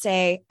can't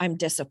say I'm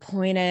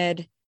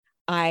disappointed,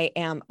 I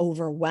am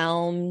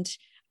overwhelmed.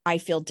 I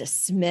feel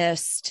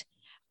dismissed.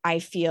 I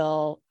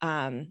feel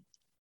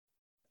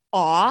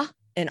awe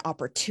and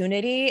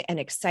opportunity and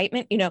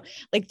excitement.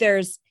 Like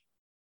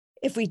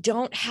if we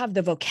don't have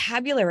the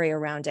vocabulary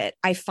around it,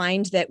 I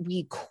find that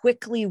we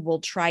quickly will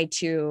try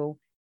to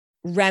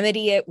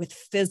remedy it with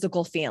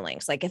physical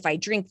feelings. Like if I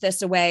drink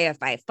this away,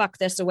 if I fuck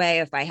this away,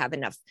 if I have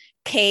enough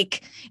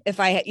cake, if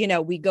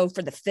we go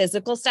for the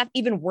physical stuff,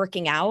 even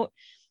working out,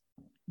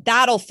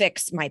 that'll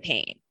fix my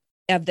pain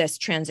of this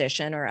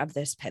transition or of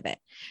this pivot.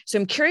 So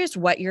I'm curious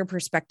what your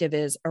perspective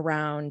is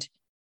around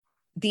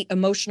the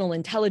emotional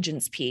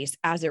intelligence piece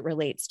as it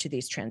relates to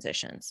these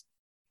transitions.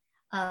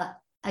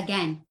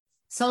 Again,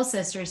 soul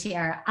sisters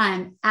here.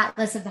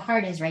 Atlas of the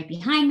Heart is right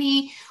behind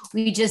me.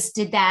 We just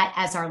did that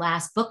as our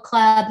last book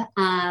club.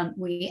 I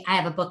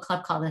have a book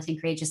club called the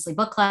Think Courageously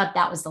Book Club.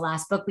 That was the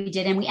last book we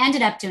did. And we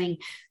ended up doing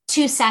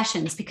 2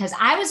 sessions because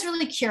I was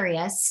really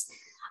curious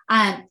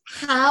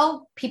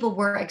how people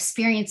were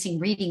experiencing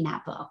reading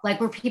that book.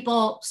 Like, were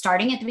people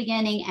starting at the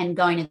beginning and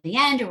going to the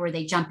end, or were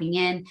they jumping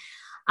in?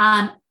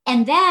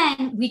 And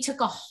then we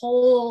took a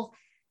whole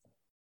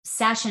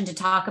session to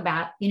talk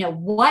about,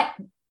 what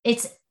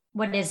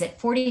is it,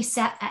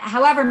 47,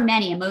 however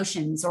many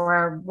emotions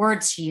or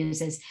words she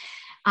uses.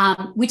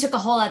 We took a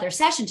whole other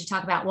session to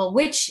talk about, well,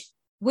 which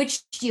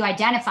do you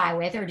identify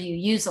with or do you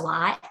use a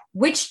lot?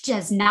 Which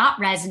does not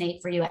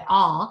resonate for you at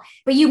all,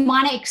 but you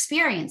want to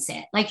experience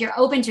it. Like, you're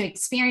open to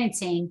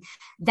experiencing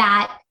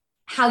that,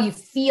 how you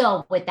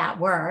feel with that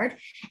word.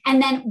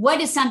 And then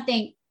what is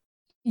something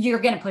you're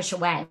going to push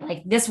away?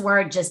 Like, this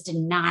word just did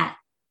not,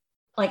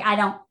 like, I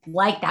don't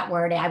like that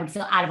word. I would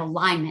feel out of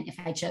alignment if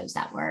I chose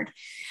that word.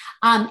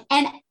 And,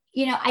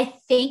 I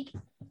think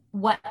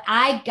what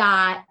I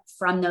got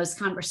from those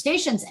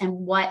conversations and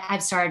what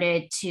I've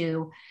started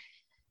to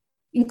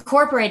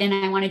incorporate, and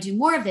I want to do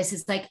more of this,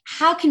 is like,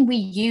 how can we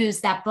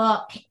use that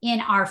book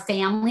in our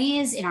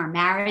families, in our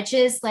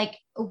marriages? Like,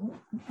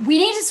 we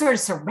need to sort of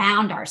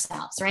surround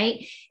ourselves,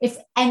 right?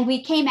 And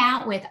we came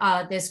out with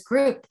this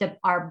group,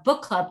 our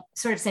book club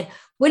sort of said,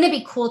 wouldn't it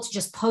be cool to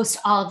just post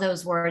all of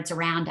those words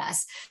around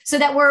us so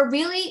that we're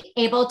really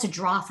able to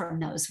draw from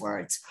those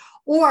words?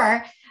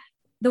 Or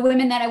the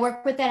women that I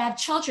work with that have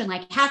children,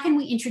 like, how can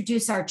we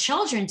introduce our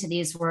children to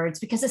these words?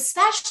 Because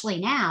especially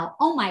now,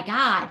 oh my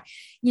God,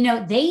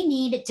 they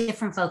need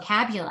different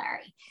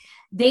vocabulary.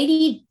 They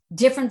need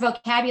different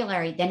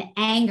vocabulary than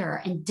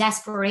anger and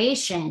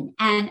desperation.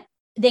 And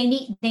they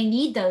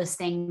need those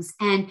things.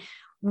 And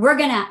we're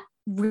going to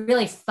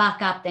really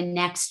fuck up the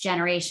next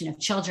generation of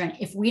children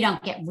if we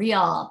don't get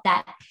real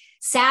that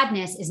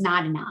sadness is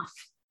not enough.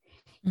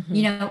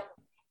 Mm-hmm.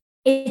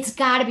 It's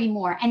got to be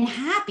more. And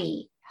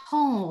happy,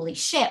 holy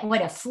shit,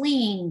 what a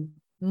fleeting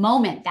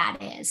moment that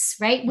is,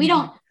 right?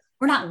 Mm-hmm.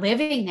 We're not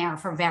living there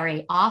for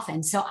very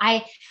often. So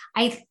I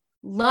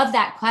love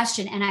that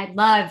question. And I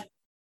love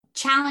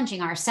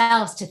challenging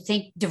ourselves to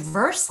think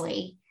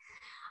diversely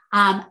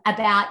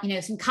about,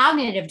 some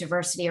cognitive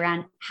diversity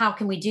around how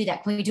can we do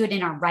that? Can we do it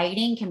in our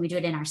writing? Can we do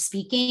it in our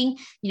speaking?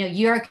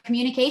 You're a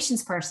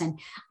communications person.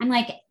 I'm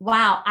like,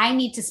 wow, I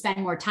need to spend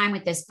more time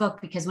with this book,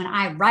 because when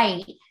I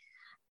write,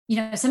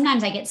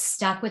 sometimes I get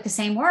stuck with the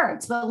same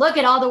words, but look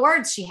at all the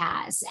words she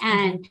has,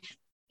 and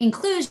mm-hmm.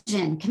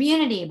 inclusion,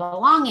 community,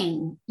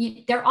 belonging,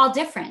 they're all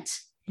different.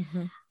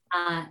 Mm-hmm.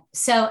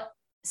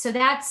 So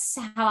that's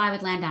how I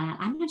would land on it.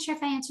 I'm not sure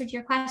if I answered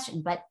your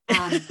question, but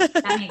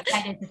I'm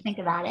excited to think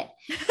about it.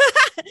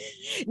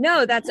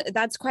 No,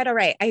 that's quite all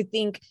right. I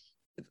think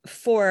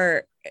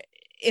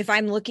if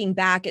I'm looking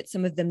back at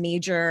some of the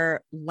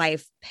major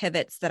life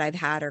pivots that I've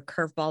had or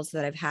curveballs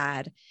that I've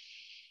had,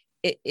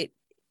 it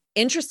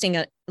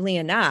interestingly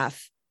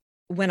enough,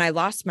 when I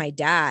lost my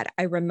dad,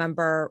 I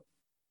remember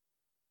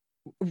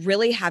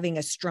really having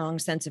a strong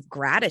sense of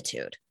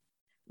gratitude,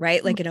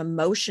 right? Like an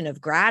emotion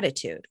of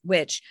gratitude,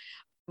 which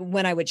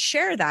when I would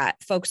share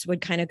that, folks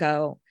would kind of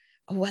go,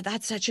 oh, well,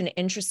 that's such an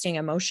interesting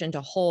emotion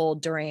to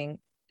hold during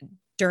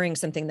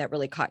something that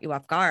really caught you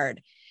off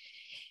guard.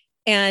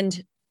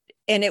 And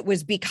it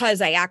was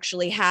because I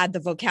actually had the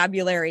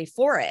vocabulary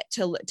for it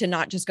to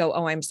not just go,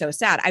 oh, I'm so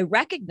sad. I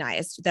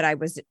recognized that I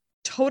was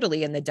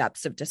totally in the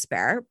depths of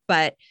despair,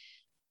 but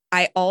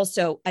I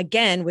also,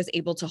 again, was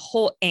able to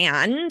hold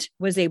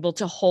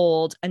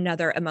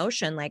another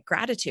emotion like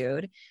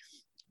gratitude,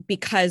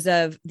 because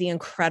of the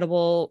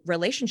incredible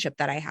relationship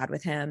that I had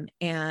with him,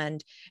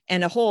 and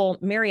a whole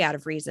myriad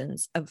of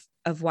reasons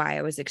of why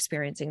I was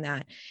experiencing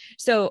that.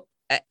 So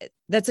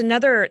that's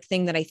another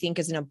thing that I think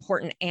is an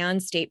important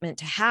statement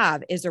to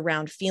have, is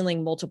around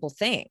feeling multiple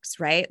things,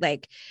 right?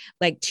 Like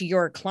to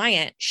your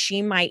client,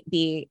 she might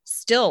be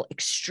still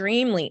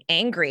extremely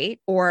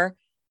angry, or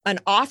an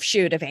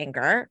offshoot of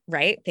anger,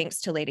 right? Thanks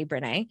to Lady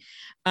Brene.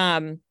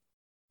 And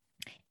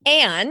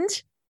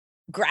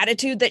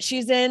gratitude that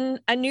she's in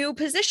a new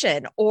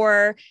position,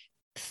 or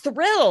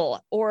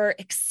thrill or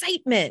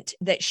excitement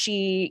that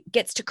she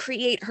gets to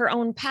create her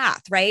own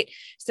path, right?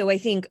 So I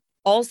think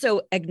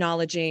also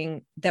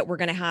acknowledging that we're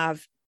going to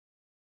have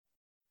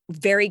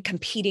very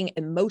competing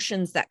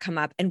emotions that come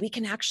up, and we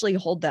can actually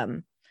hold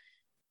them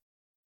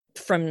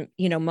from,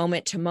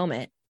 moment to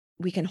moment.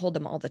 We can hold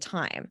them all the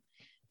time.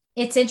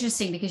 It's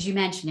interesting because you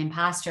mentioned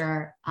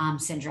imposter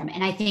syndrome.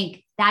 And I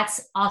think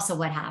that's also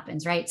what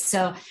happens, right?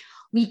 So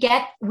we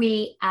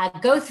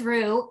go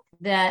through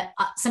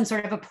some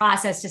sort of a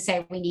process to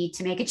say we need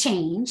to make a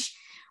change.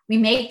 We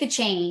make the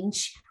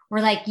change. We're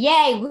like,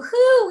 yay,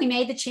 woohoo, we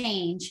made the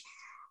change.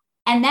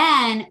 And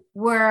then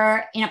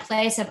we're in a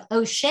place of,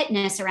 oh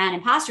shitness around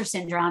imposter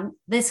syndrome.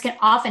 This can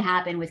often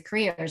happen with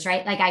careers,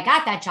 right? Like I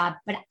got that job,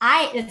 but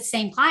the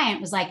same client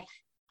was like,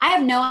 I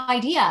have no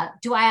idea.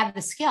 Do I have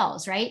the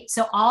skills? Right.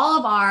 So all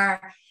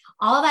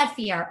of that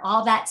fear,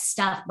 all that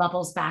stuff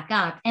bubbles back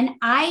up. And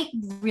I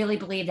really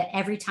believe that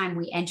every time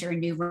we enter a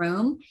new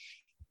room,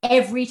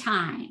 every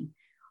time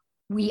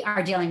we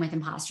are dealing with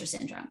imposter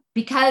syndrome,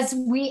 because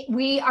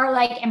we are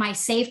like, am I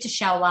safe to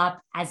show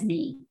up as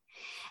me?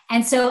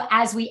 And so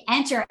as we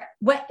enter,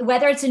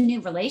 whether it's a new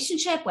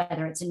relationship,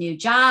 whether it's a new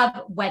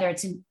job, whether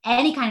it's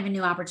any kind of a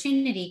new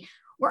opportunity,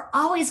 we're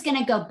always going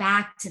to go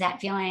back to that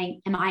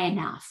feeling, am I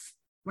enough?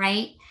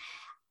 Right.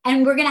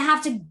 And we're going to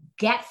have to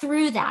get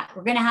through that.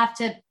 We're going to have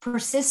to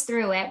persist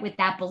through it with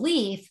that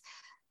belief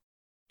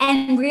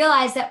and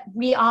realize that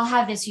we all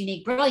have this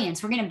unique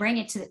brilliance. We're going to bring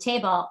it to the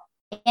table,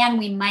 and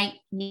we might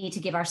need to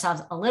give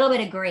ourselves a little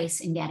bit of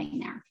grace in getting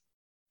there.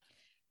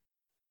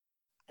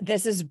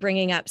 This is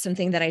bringing up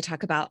something that I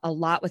talk about a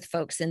lot with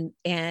folks,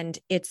 and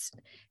it's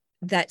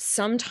that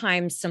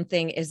sometimes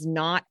something is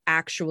not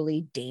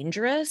actually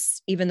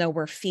dangerous, even though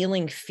we're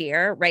feeling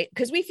fear, right?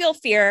 Because we feel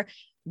fear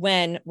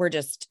when we're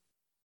just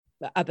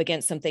up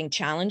against something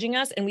challenging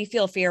us, and we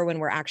feel fear when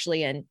we're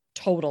actually in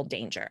total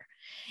danger.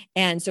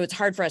 And so it's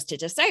hard for us to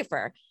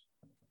decipher.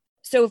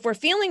 So if we're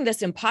feeling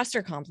this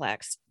imposter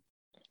complex,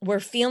 we're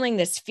feeling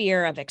this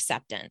fear of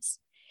acceptance.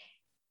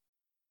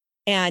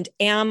 And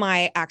am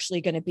I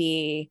actually going to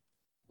be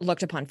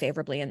looked upon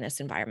favorably in this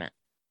environment?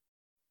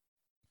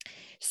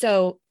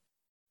 So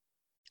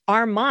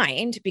our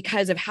mind,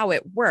 because of how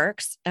it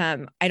works,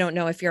 I don't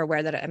know if you're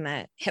aware that I'm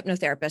a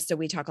hypnotherapist, so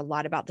we talk a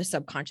lot about the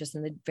subconscious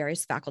and the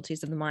various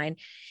faculties of the mind.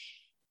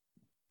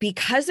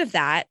 Because of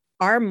that,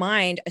 our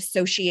mind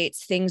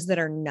associates things that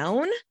are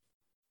known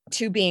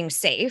to being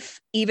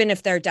safe, even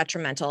if they're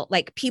detrimental,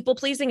 like people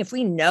pleasing. If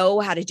we know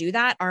how to do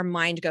that, our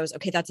mind goes,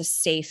 okay, that's a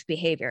safe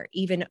behavior,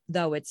 even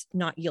though it's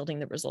not yielding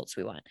the results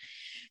we want.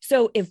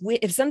 So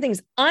if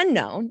something's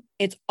unknown,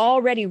 it's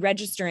already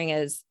registering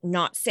as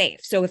not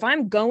safe. So if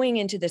I'm going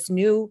into this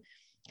new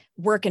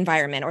work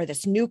environment or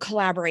this new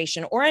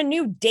collaboration or a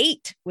new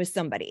date with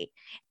somebody,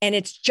 and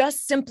it's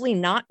just simply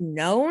not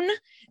known,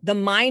 the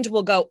mind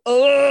will go,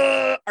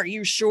 oh, are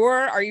you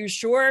sure? Are you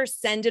sure?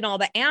 Send in all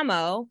the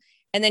ammo.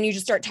 And then you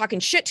just start talking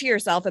shit to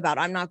yourself about,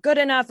 I'm not good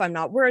enough, I'm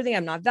not worthy,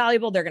 I'm not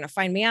valuable, they're going to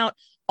find me out.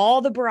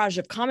 All the barrage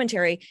of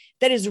commentary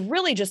that is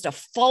really just a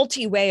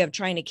faulty way of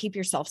trying to keep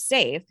yourself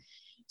safe.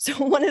 So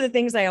one of the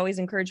things I always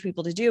encourage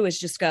people to do is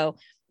just go,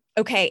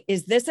 okay,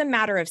 is this a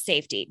matter of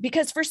safety?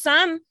 Because for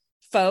some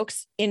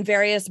folks in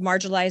various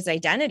marginalized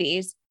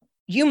identities,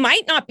 you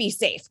might not be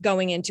safe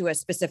going into a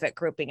specific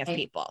grouping of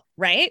people,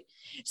 right?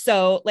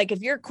 So like if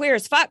you're queer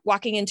as fuck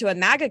walking into a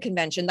MAGA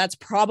convention, that's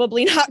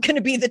probably not going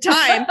to be the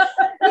time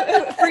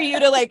for you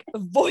to like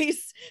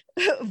voice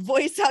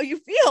how you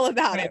feel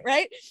about it,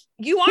 right?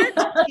 You aren't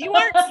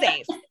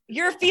safe.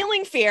 You're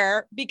feeling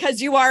fear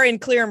because you are in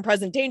clear and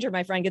present danger,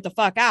 my friend. Get the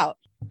fuck out.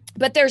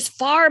 But there's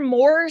far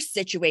more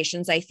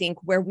situations, I think,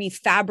 where we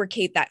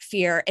fabricate that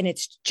fear, and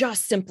it's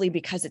just simply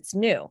because it's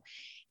new.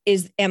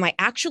 Am I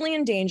actually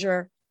in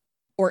danger?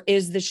 Or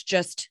is this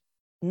just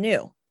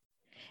new?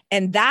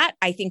 And that,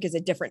 I think, is a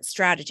different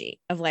strategy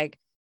of like,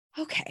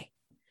 okay,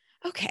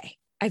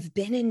 I've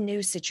been in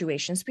new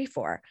situations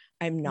before.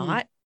 I'm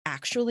not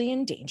actually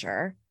in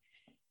danger.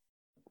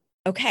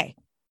 Okay,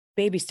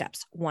 baby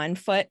steps, one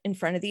foot in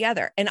front of the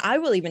other. And I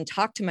will even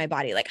talk to my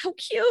body like, how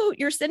cute,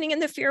 you're sitting in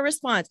the fear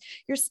response.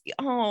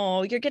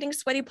 You're getting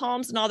sweaty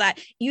palms and all that.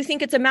 You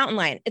think it's a mountain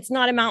lion. It's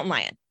not a mountain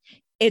lion.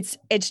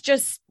 It's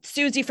just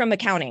Susie from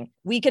accounting.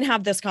 We can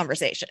have this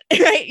conversation,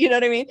 right? You know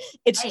what I mean?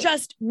 It's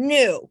just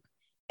new.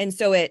 And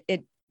so it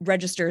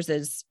registers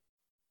as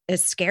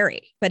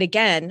scary, but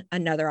again,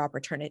 another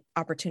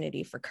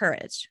opportunity for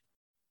courage,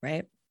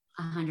 right?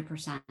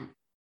 100%.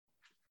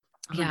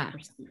 Yeah.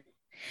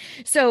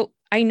 So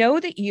I know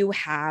that you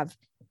have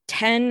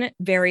 10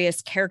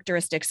 various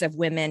characteristics of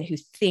women who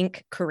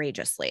think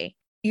courageously.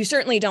 You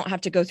certainly don't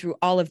have to go through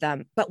all of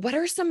them, but what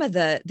are some of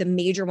the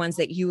major ones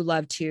that you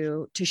love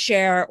to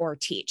share or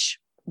teach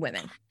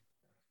women?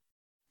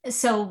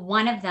 So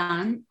one of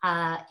them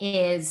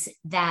is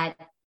that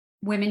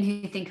women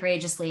who think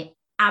courageously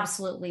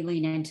absolutely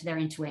lean into their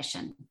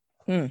intuition.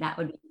 That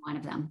would be one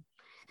of them.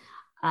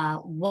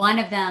 One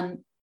of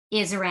them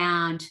is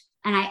around,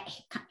 and I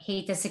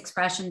hate this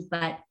expression,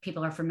 but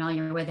people are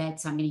familiar with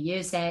it, so I'm going to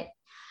use it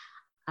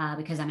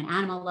because I'm an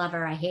animal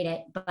lover. I hate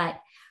it,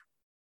 but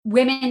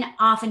women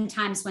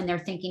oftentimes when they're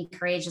thinking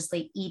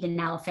courageously eat an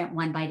elephant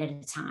one bite at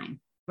a time,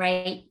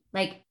 right?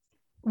 Like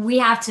we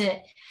have to,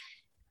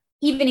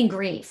 even in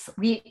grief,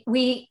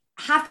 we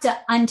have to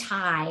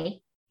untie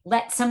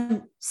let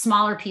some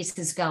smaller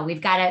pieces go.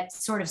 We've got to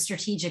sort of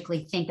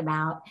strategically think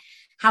about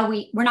how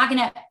we're not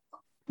going to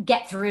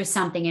get through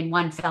something in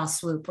one fell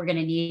swoop. We're going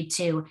to need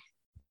to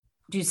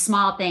do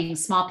small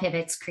things, small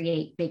pivots,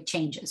 create big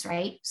changes,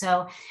 right?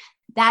 So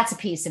that's a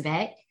piece of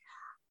it.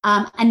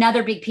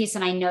 Another big piece,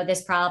 and I know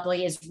this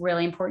probably is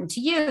really important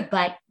to you,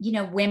 but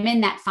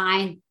women that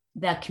find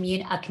a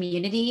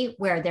community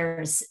where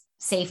there's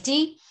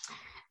safety,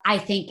 I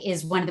think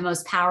is one of the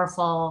most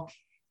powerful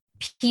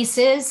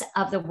pieces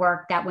of the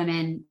work that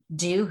women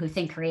do who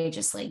think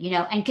courageously,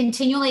 and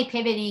continually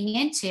pivoting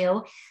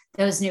into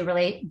those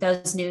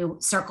new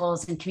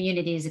circles and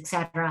communities, et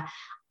cetera.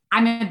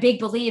 I'm a big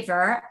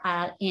believer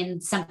in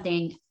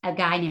something, a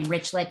guy named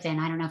Rich Litvin.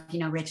 I don't know if you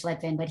know Rich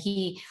Litvin, but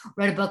he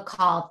wrote a book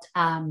called,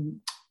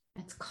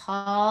 it's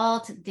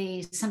called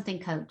The Something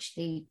Coach.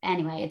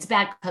 Anyway, it's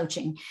about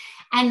coaching.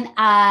 And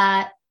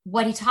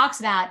what he talks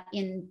about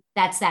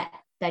that's that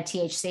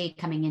THC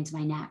coming into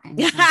my neck.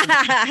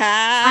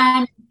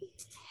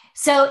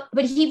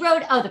 But he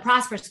wrote, The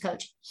Prosperous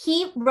Coach.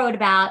 He wrote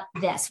about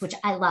this, which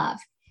I love.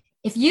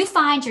 If you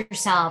find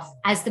yourself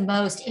as the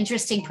most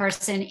interesting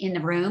person in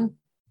the room,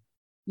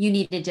 you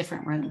need a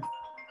different room.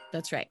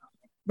 That's right.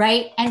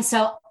 Right. And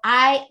so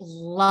I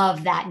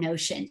love that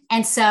notion.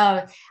 And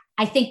so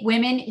I think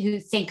women who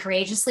think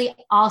courageously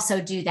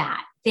also do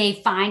that. They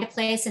find a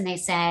place and they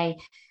say,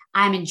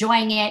 I'm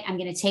enjoying it. I'm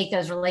going to take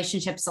those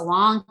relationships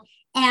along.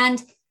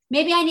 And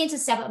maybe I need to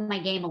step up my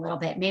game a little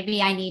bit.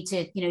 Maybe I need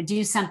to,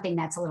 do something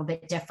that's a little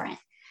bit different.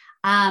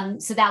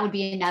 So that would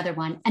be another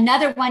one.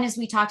 Another one, as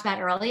we talked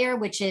about earlier,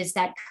 which is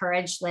that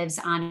courage lives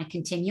on a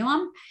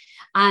continuum.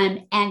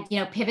 And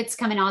pivots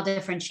come in all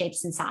different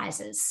shapes and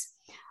sizes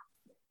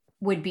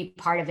would be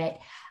part of it.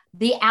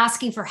 The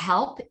asking for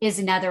help is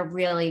another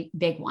really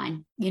big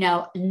one,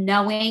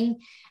 knowing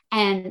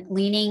and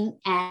leaning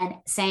and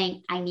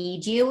saying, I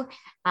need you.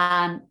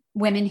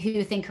 Women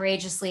who think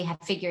courageously have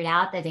figured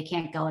out that they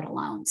can't go it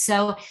alone.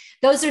 So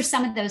those are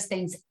some of those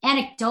things.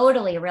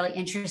 Anecdotally, a really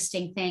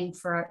interesting thing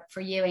for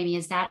you, Amy,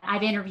 is that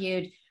I've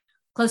interviewed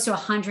close to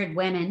 100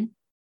 women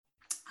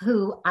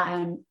who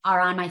are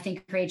on my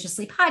Think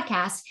Courageously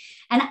podcast.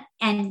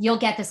 And you'll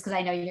get this because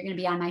I know you're going to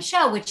be on my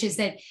show, which is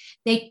that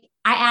I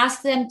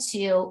ask them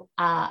to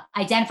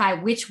identify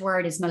which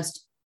word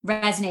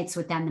resonates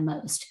with them the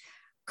most: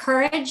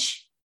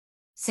 courage,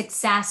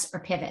 success, or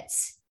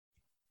pivots.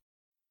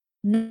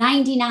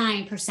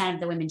 99%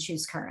 of the women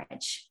choose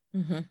courage.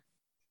 Mm-hmm.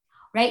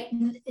 Right?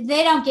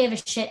 They don't give a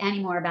shit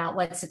anymore about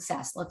what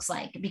success looks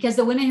like, because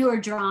the women who are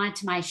drawn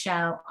to my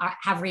show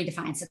have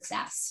redefined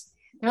success.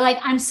 They're like,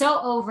 I'm so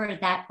over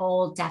that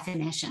old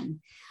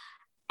definition.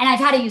 And I've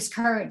had to use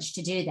courage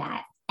to do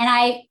that. And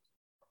I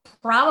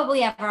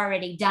probably have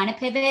already done a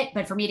pivot,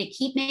 but for me to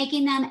keep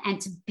making them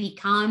and to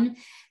become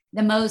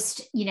the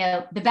most,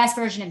 the best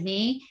version of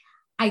me,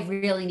 I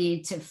really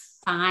need to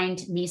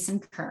find me some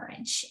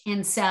courage.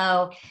 And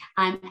so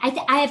I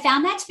have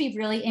found that to be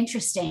really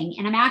interesting.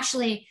 And I'm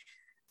actually,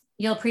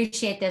 you'll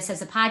appreciate this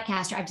as a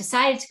podcaster, I've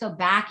decided to go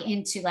back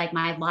into like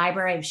my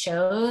library of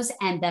shows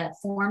and the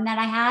form that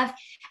I have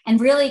and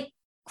really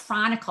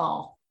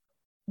chronicle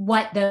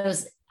what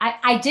those,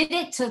 I did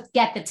it to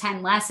get the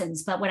 10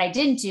 lessons, but what I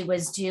didn't do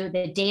was do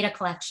the data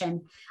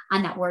collection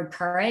on that word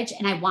courage.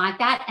 And I want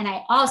that. And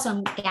I also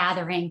am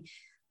gathering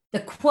the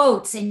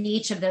quotes in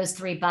each of those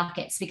 3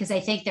 buckets, because I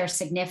think they're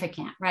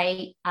significant,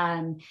 right?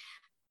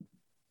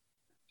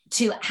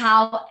 To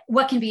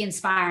what can be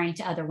inspiring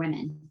to other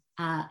women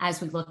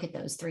as we look at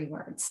those 3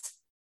 words.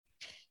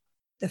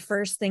 The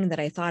first thing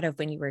that I thought of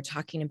when you were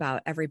talking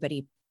about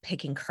everybody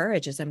picking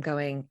courage is I'm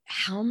going,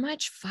 how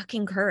much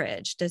fucking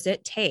courage does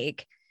it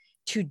take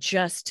to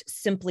just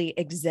simply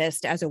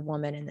exist as a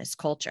woman in this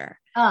culture?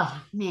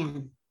 Oh,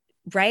 man.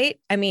 Right?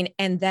 I mean,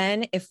 and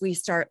then if we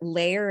start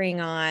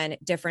layering on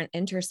different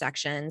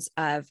intersections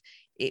of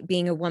it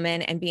being a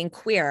woman and being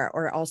queer,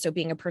 or also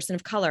being a person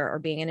of color, or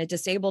being in a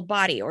disabled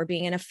body, or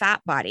being in a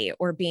fat body,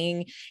 or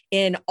being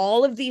in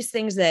all of these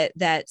things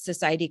that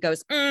society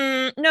goes,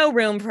 no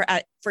room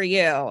for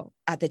you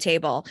at the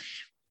table.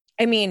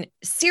 I mean,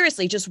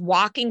 seriously, just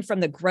walking from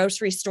the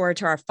grocery store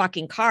to our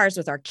fucking cars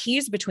with our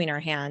keys between our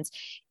hands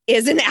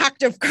is an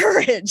act of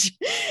courage,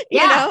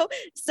 you know?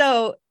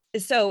 So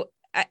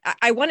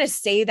I want to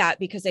say that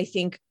because I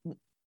think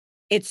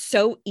it's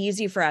so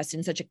easy for us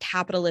in such a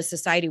capitalist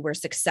society where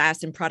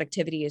success and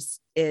productivity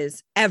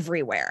is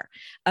everywhere,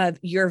 of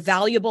you're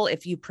valuable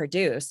if you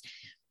produce,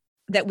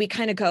 that we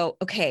kind of go,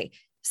 okay,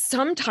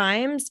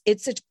 sometimes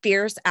it's a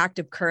fierce act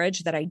of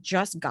courage that I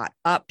just got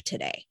up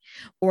today,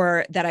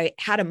 or that I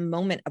had a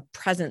moment of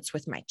presence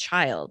with my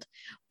child,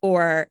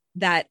 or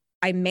that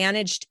I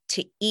managed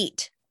to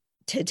eat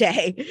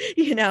today,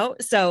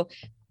 So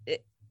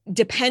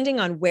depending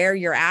on where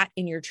you're at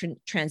in your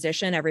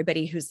transition,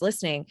 everybody who's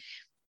listening,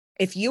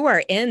 if you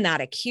are in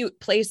that acute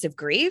place of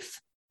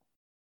grief,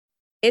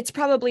 it's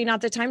probably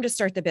not the time to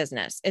start the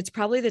business. It's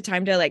probably the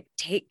time to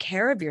take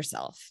care of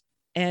yourself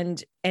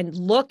and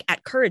look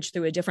at courage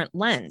through a different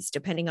lens,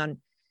 depending on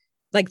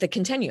the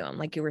continuum,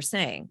 like you were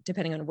saying,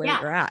 depending on where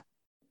you're at.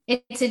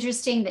 It's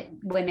interesting that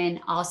women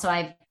also,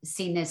 I've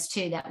seen this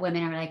too, that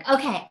women are like,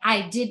 okay,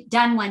 I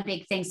done one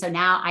big thing. So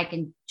now I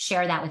can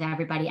share that with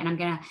everybody and I'm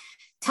going to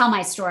tell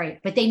my story,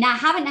 but they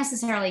haven't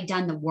necessarily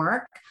done the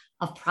work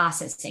of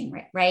processing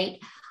it, right?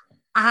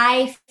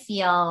 I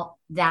feel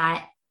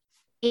that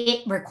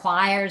it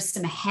requires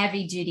some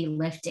heavy duty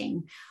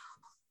lifting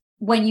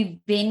when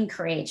you've been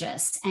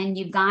courageous and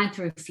you've gone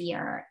through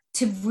fear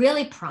to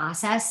really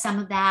process some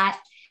of that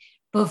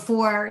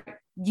before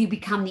you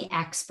become the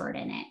expert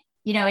in it.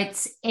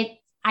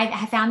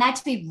 I found that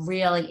to be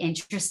really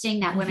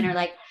interesting that women are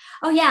like,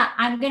 oh yeah,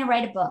 I'm going to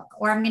write a book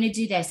or I'm going to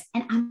do this.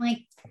 And I'm like,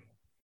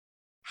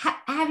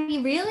 have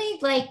you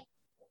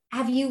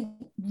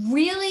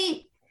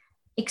really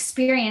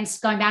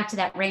experienced, going back to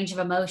that range of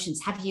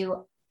emotions? Have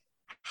you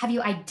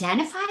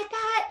identified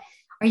that?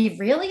 Are you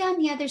really on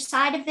the other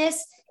side of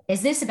this?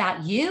 Is this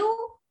about you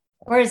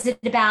or is it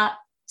about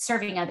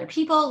serving other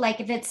people? Like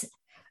if it's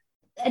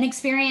an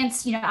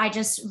experience, I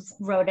just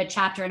wrote a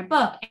chapter in a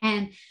book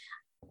and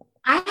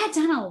I had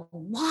done a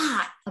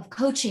lot of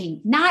coaching,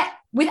 not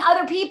with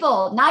other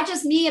people, not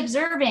just me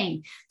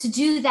observing, to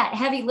do that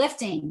heavy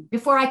lifting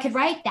before I could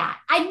write that.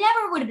 I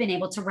never would have been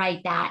able to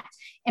write that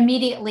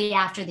immediately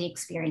after the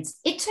experience.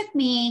 It took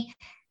me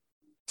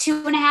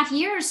 2.5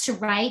 years to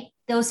write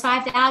those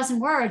 5,000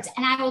 words.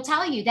 And I will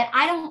tell you that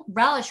I don't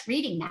relish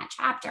reading that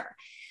chapter.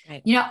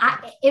 Right.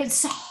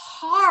 It's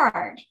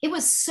hard. It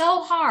was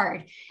so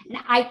hard. And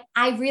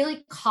I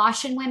really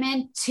caution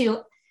women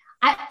to,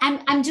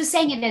 I'm just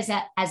saying it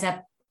as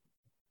a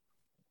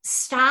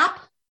stop,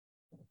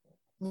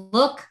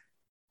 look,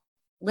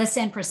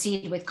 listen,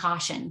 proceed with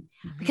caution,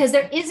 because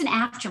there is an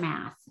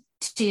aftermath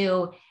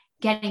to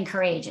getting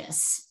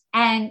courageous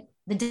and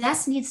the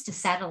dust needs to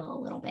settle a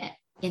little bit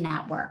in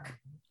that work.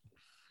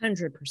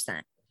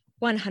 100%.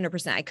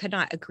 100%. I could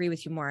not agree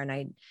with you more.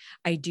 And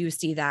I do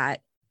see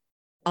that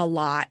a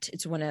lot.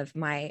 It's one of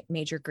my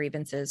major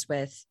grievances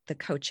with the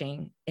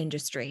coaching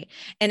industry.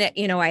 And,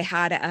 I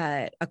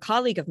had a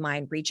colleague of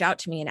mine reach out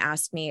to me and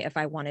ask me if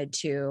I wanted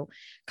to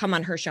come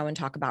on her show and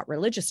talk about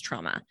religious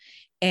trauma.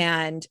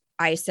 And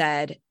I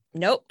said,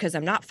 nope, because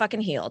I'm not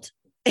fucking healed.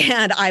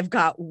 And I've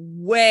got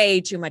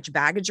way too much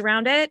baggage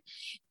around it.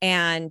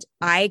 And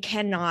I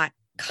cannot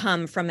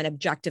come from an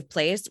objective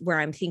place where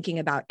I'm thinking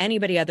about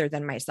anybody other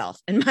than myself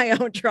and my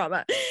own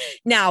trauma.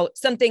 Now,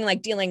 something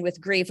like dealing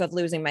with grief of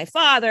losing my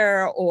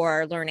father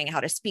or learning how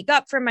to speak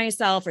up for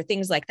myself or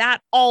things like that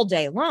all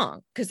day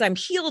long, because I'm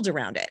healed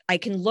around it. I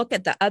can look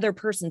at the other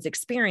person's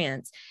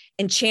experience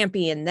and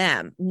champion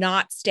them,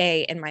 not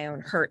stay in my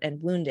own hurt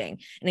and wounding.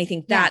 And I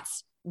think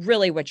that's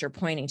really what you're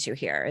pointing to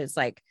here is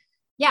like,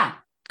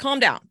 calm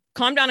down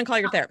and call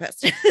your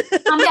therapist.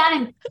 calm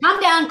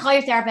down, call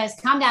your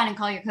therapist, calm down and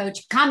call your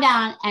coach, calm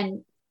down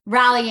and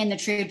rally in the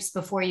troops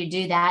before you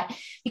do that.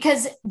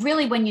 Because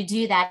really when you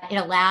do that,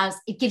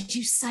 it gives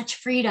you such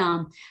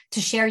freedom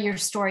to share your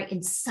story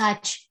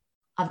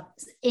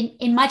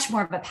in much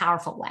more of a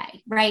powerful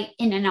way, right?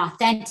 In an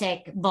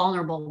authentic,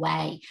 vulnerable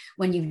way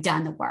when you've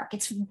done the work.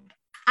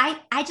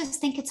 I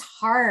just think it's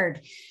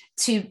hard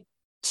to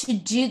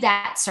do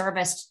that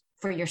service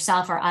for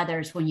yourself or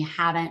others when you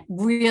haven't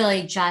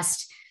really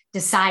just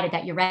decided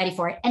that you're ready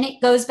for it. And it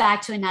goes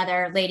back to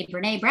another Lady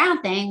Brene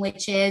Brown thing,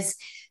 which is,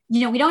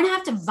 we don't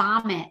have to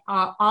vomit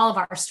all of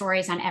our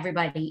stories on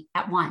everybody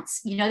at once.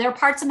 There are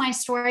parts of my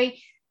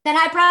story that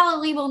I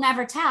probably will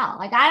never tell.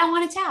 Like I don't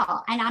want to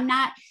tell. And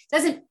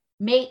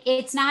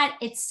it's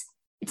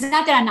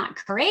not that I'm not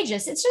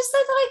courageous. It's just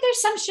that like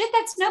there's some shit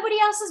that's nobody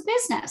else's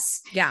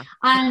business. Yeah.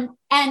 And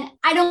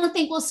I don't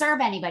think will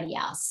serve anybody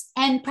else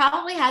and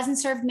probably hasn't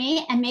served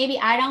me. And maybe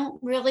I don't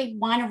really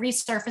want to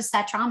resurface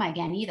that trauma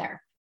again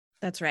either.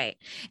 That's right.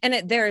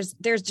 And there's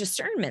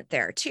discernment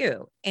there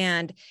too.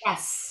 And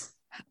yes,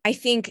 I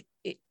think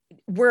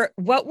what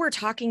we're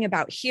talking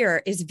about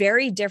here is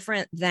very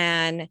different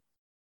than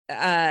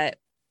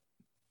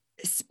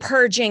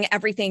purging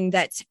everything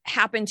that's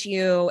happened to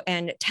you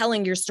and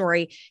telling your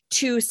story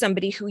to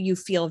somebody who you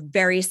feel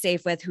very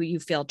safe with, who you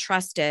feel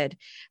trusted,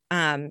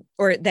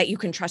 or that you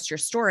can trust your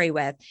story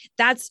with.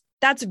 That's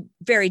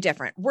very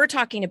different. We're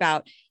talking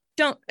about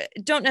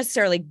don't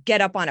necessarily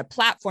get up on a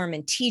platform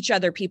and teach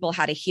other people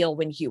how to heal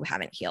when you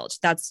haven't healed.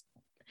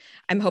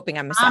 I'm hoping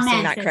I'm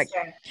assessing that correct.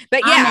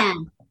 But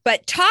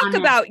but talk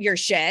about your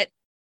shit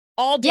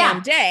all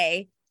damn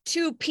day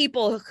to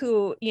people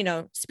who,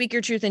 speak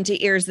your truth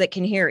into ears that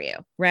can hear you.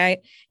 Right.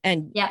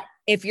 And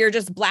if you're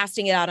just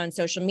blasting it out on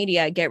social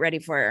media, get ready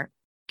for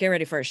a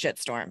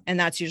shitstorm. And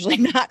that's usually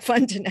not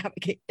fun to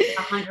navigate.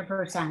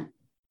 100%.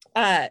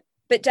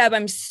 But Deb,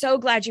 I'm so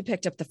glad you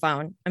picked up the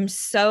phone. I'm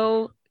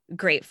so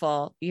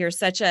grateful. You're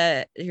such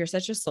a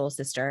soul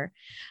sister.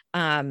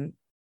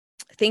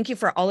 Thank you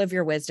for all of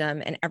your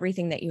wisdom and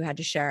everything that you had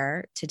to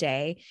share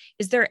today.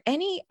 Is there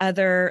any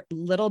other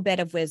little bit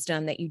of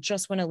wisdom that you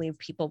just want to leave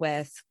people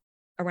with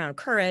around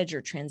courage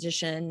or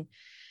transition?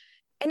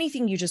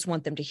 Anything you just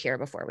want them to hear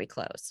before we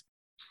close?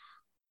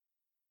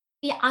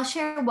 Yeah, I'll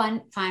share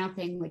one final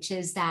thing, which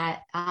is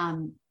that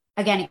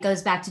again, it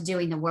goes back to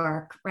doing the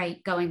work,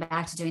 right? Going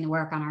back to doing the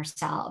work on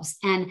ourselves.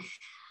 And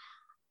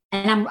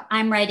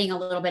I'm writing a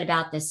little bit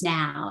about this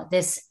now,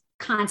 this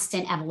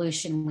constant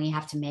evolution we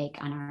have to make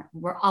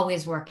we're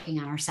always working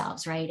on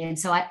ourselves, right? And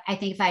so I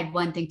think if I had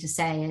one thing to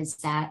say is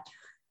that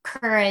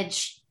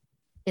courage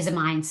is a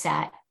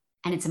mindset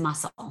and it's a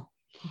muscle.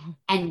 Mm-hmm.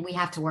 And we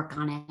have to work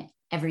on it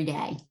every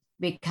day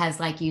because,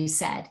 like you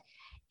said,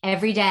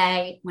 every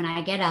day when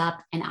I get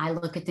up and I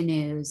look at the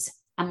news,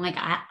 I'm like,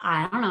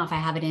 I don't know if I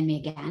have it in me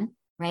again,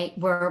 right?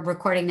 We're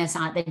recording this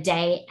on the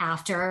day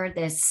after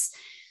this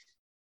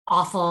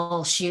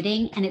awful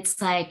shooting. And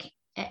it's like,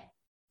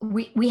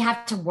 we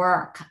have to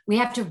work. We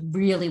have to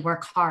really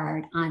work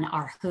hard on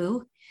our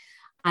who,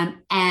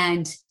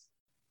 and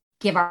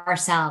give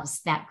ourselves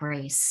that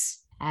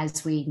grace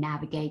as we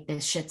navigate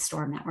this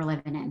shitstorm that we're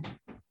living in.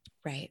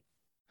 Right.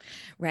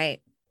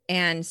 Right.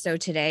 And so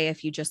today,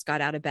 if you just got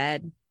out of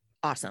bed,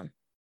 awesome.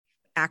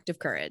 Act of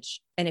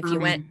courage. And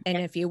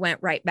if you went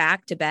right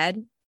back to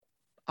bed,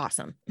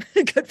 awesome.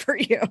 Good for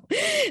you.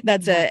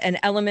 That's an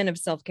element of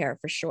self-care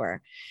for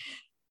sure.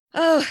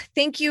 Oh,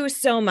 thank you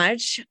so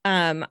much.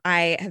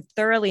 I have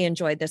thoroughly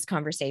enjoyed this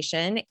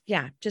conversation.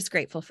 Yeah, just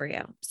grateful for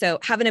you. So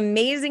have an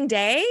amazing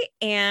day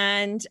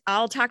and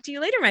I'll talk to you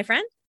later, my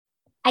friend.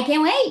 I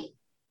can't wait.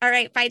 All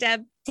right. Bye,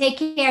 Deb. Take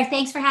care.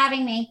 Thanks for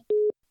having me.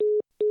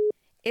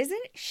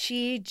 Isn't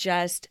she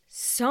just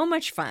so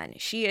much fun?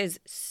 She is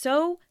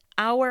so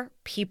our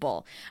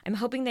people. I'm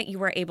hoping that you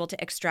were able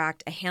to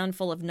extract a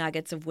handful of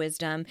nuggets of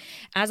wisdom.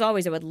 As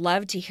always, I would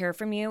love to hear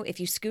from you. If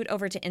you scoot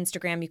over to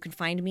Instagram, you can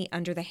find me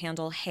under the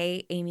handle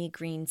Hey Amy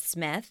Green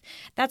Smith.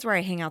 That's where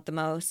I hang out the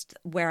most,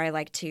 where I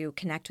like to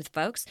connect with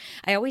folks.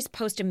 I always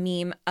post a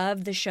meme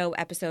of the show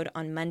episode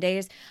on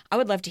Mondays. I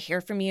would love to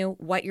hear from you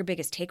what your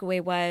biggest takeaway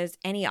was,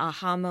 any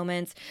aha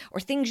moments, or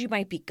things you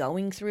might be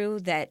going through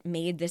that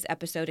made this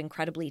episode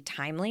incredibly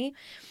timely.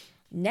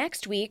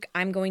 Next week,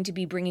 I'm going to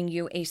be bringing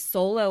you a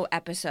solo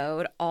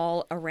episode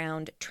all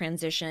around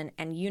transition.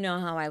 And you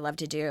know how I love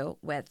to do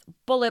with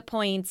bullet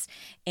points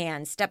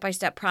and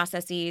step-by-step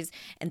processes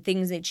and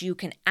things that you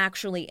can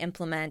actually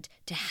implement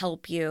to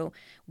help you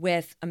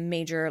with a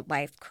major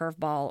life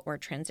curveball or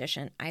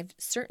transition. I've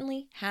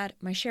certainly had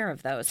my share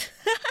of those,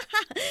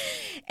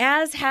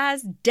 as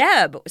has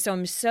Deb. So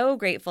I'm so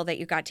grateful that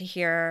you got to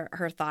hear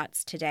her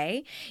thoughts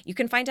today. You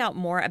can find out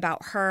more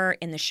about her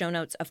in the show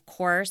notes, of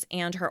course,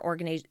 and her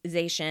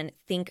organization,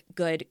 Think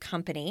Good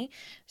Company.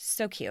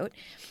 So cute.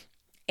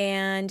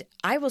 And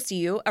I will see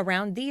you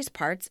around these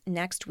parts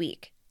next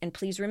week. And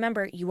please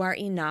remember, you are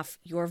enough.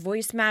 Your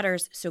voice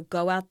matters. So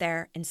go out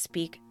there and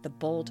speak the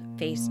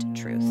bold-faced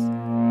truth.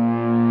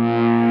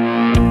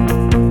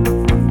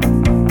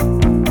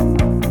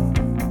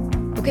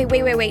 Okay,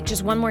 wait.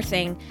 Just one more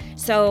thing.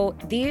 So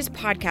these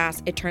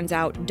podcasts, it turns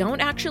out, don't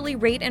actually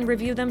rate and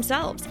review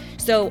themselves.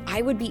 So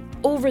I would be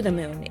over the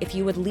moon if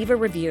you would leave a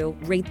review,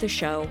 rate the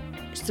show,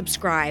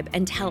 subscribe,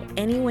 and tell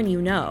anyone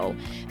you know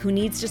who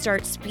needs to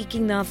start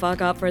speaking the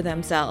fuck up for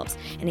themselves.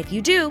 And if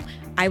you do,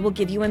 I will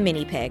give you a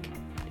mini pig.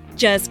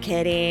 Just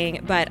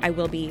kidding, but I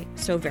will be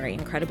so very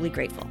incredibly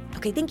grateful.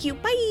 Okay, thank you.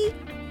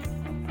 Bye.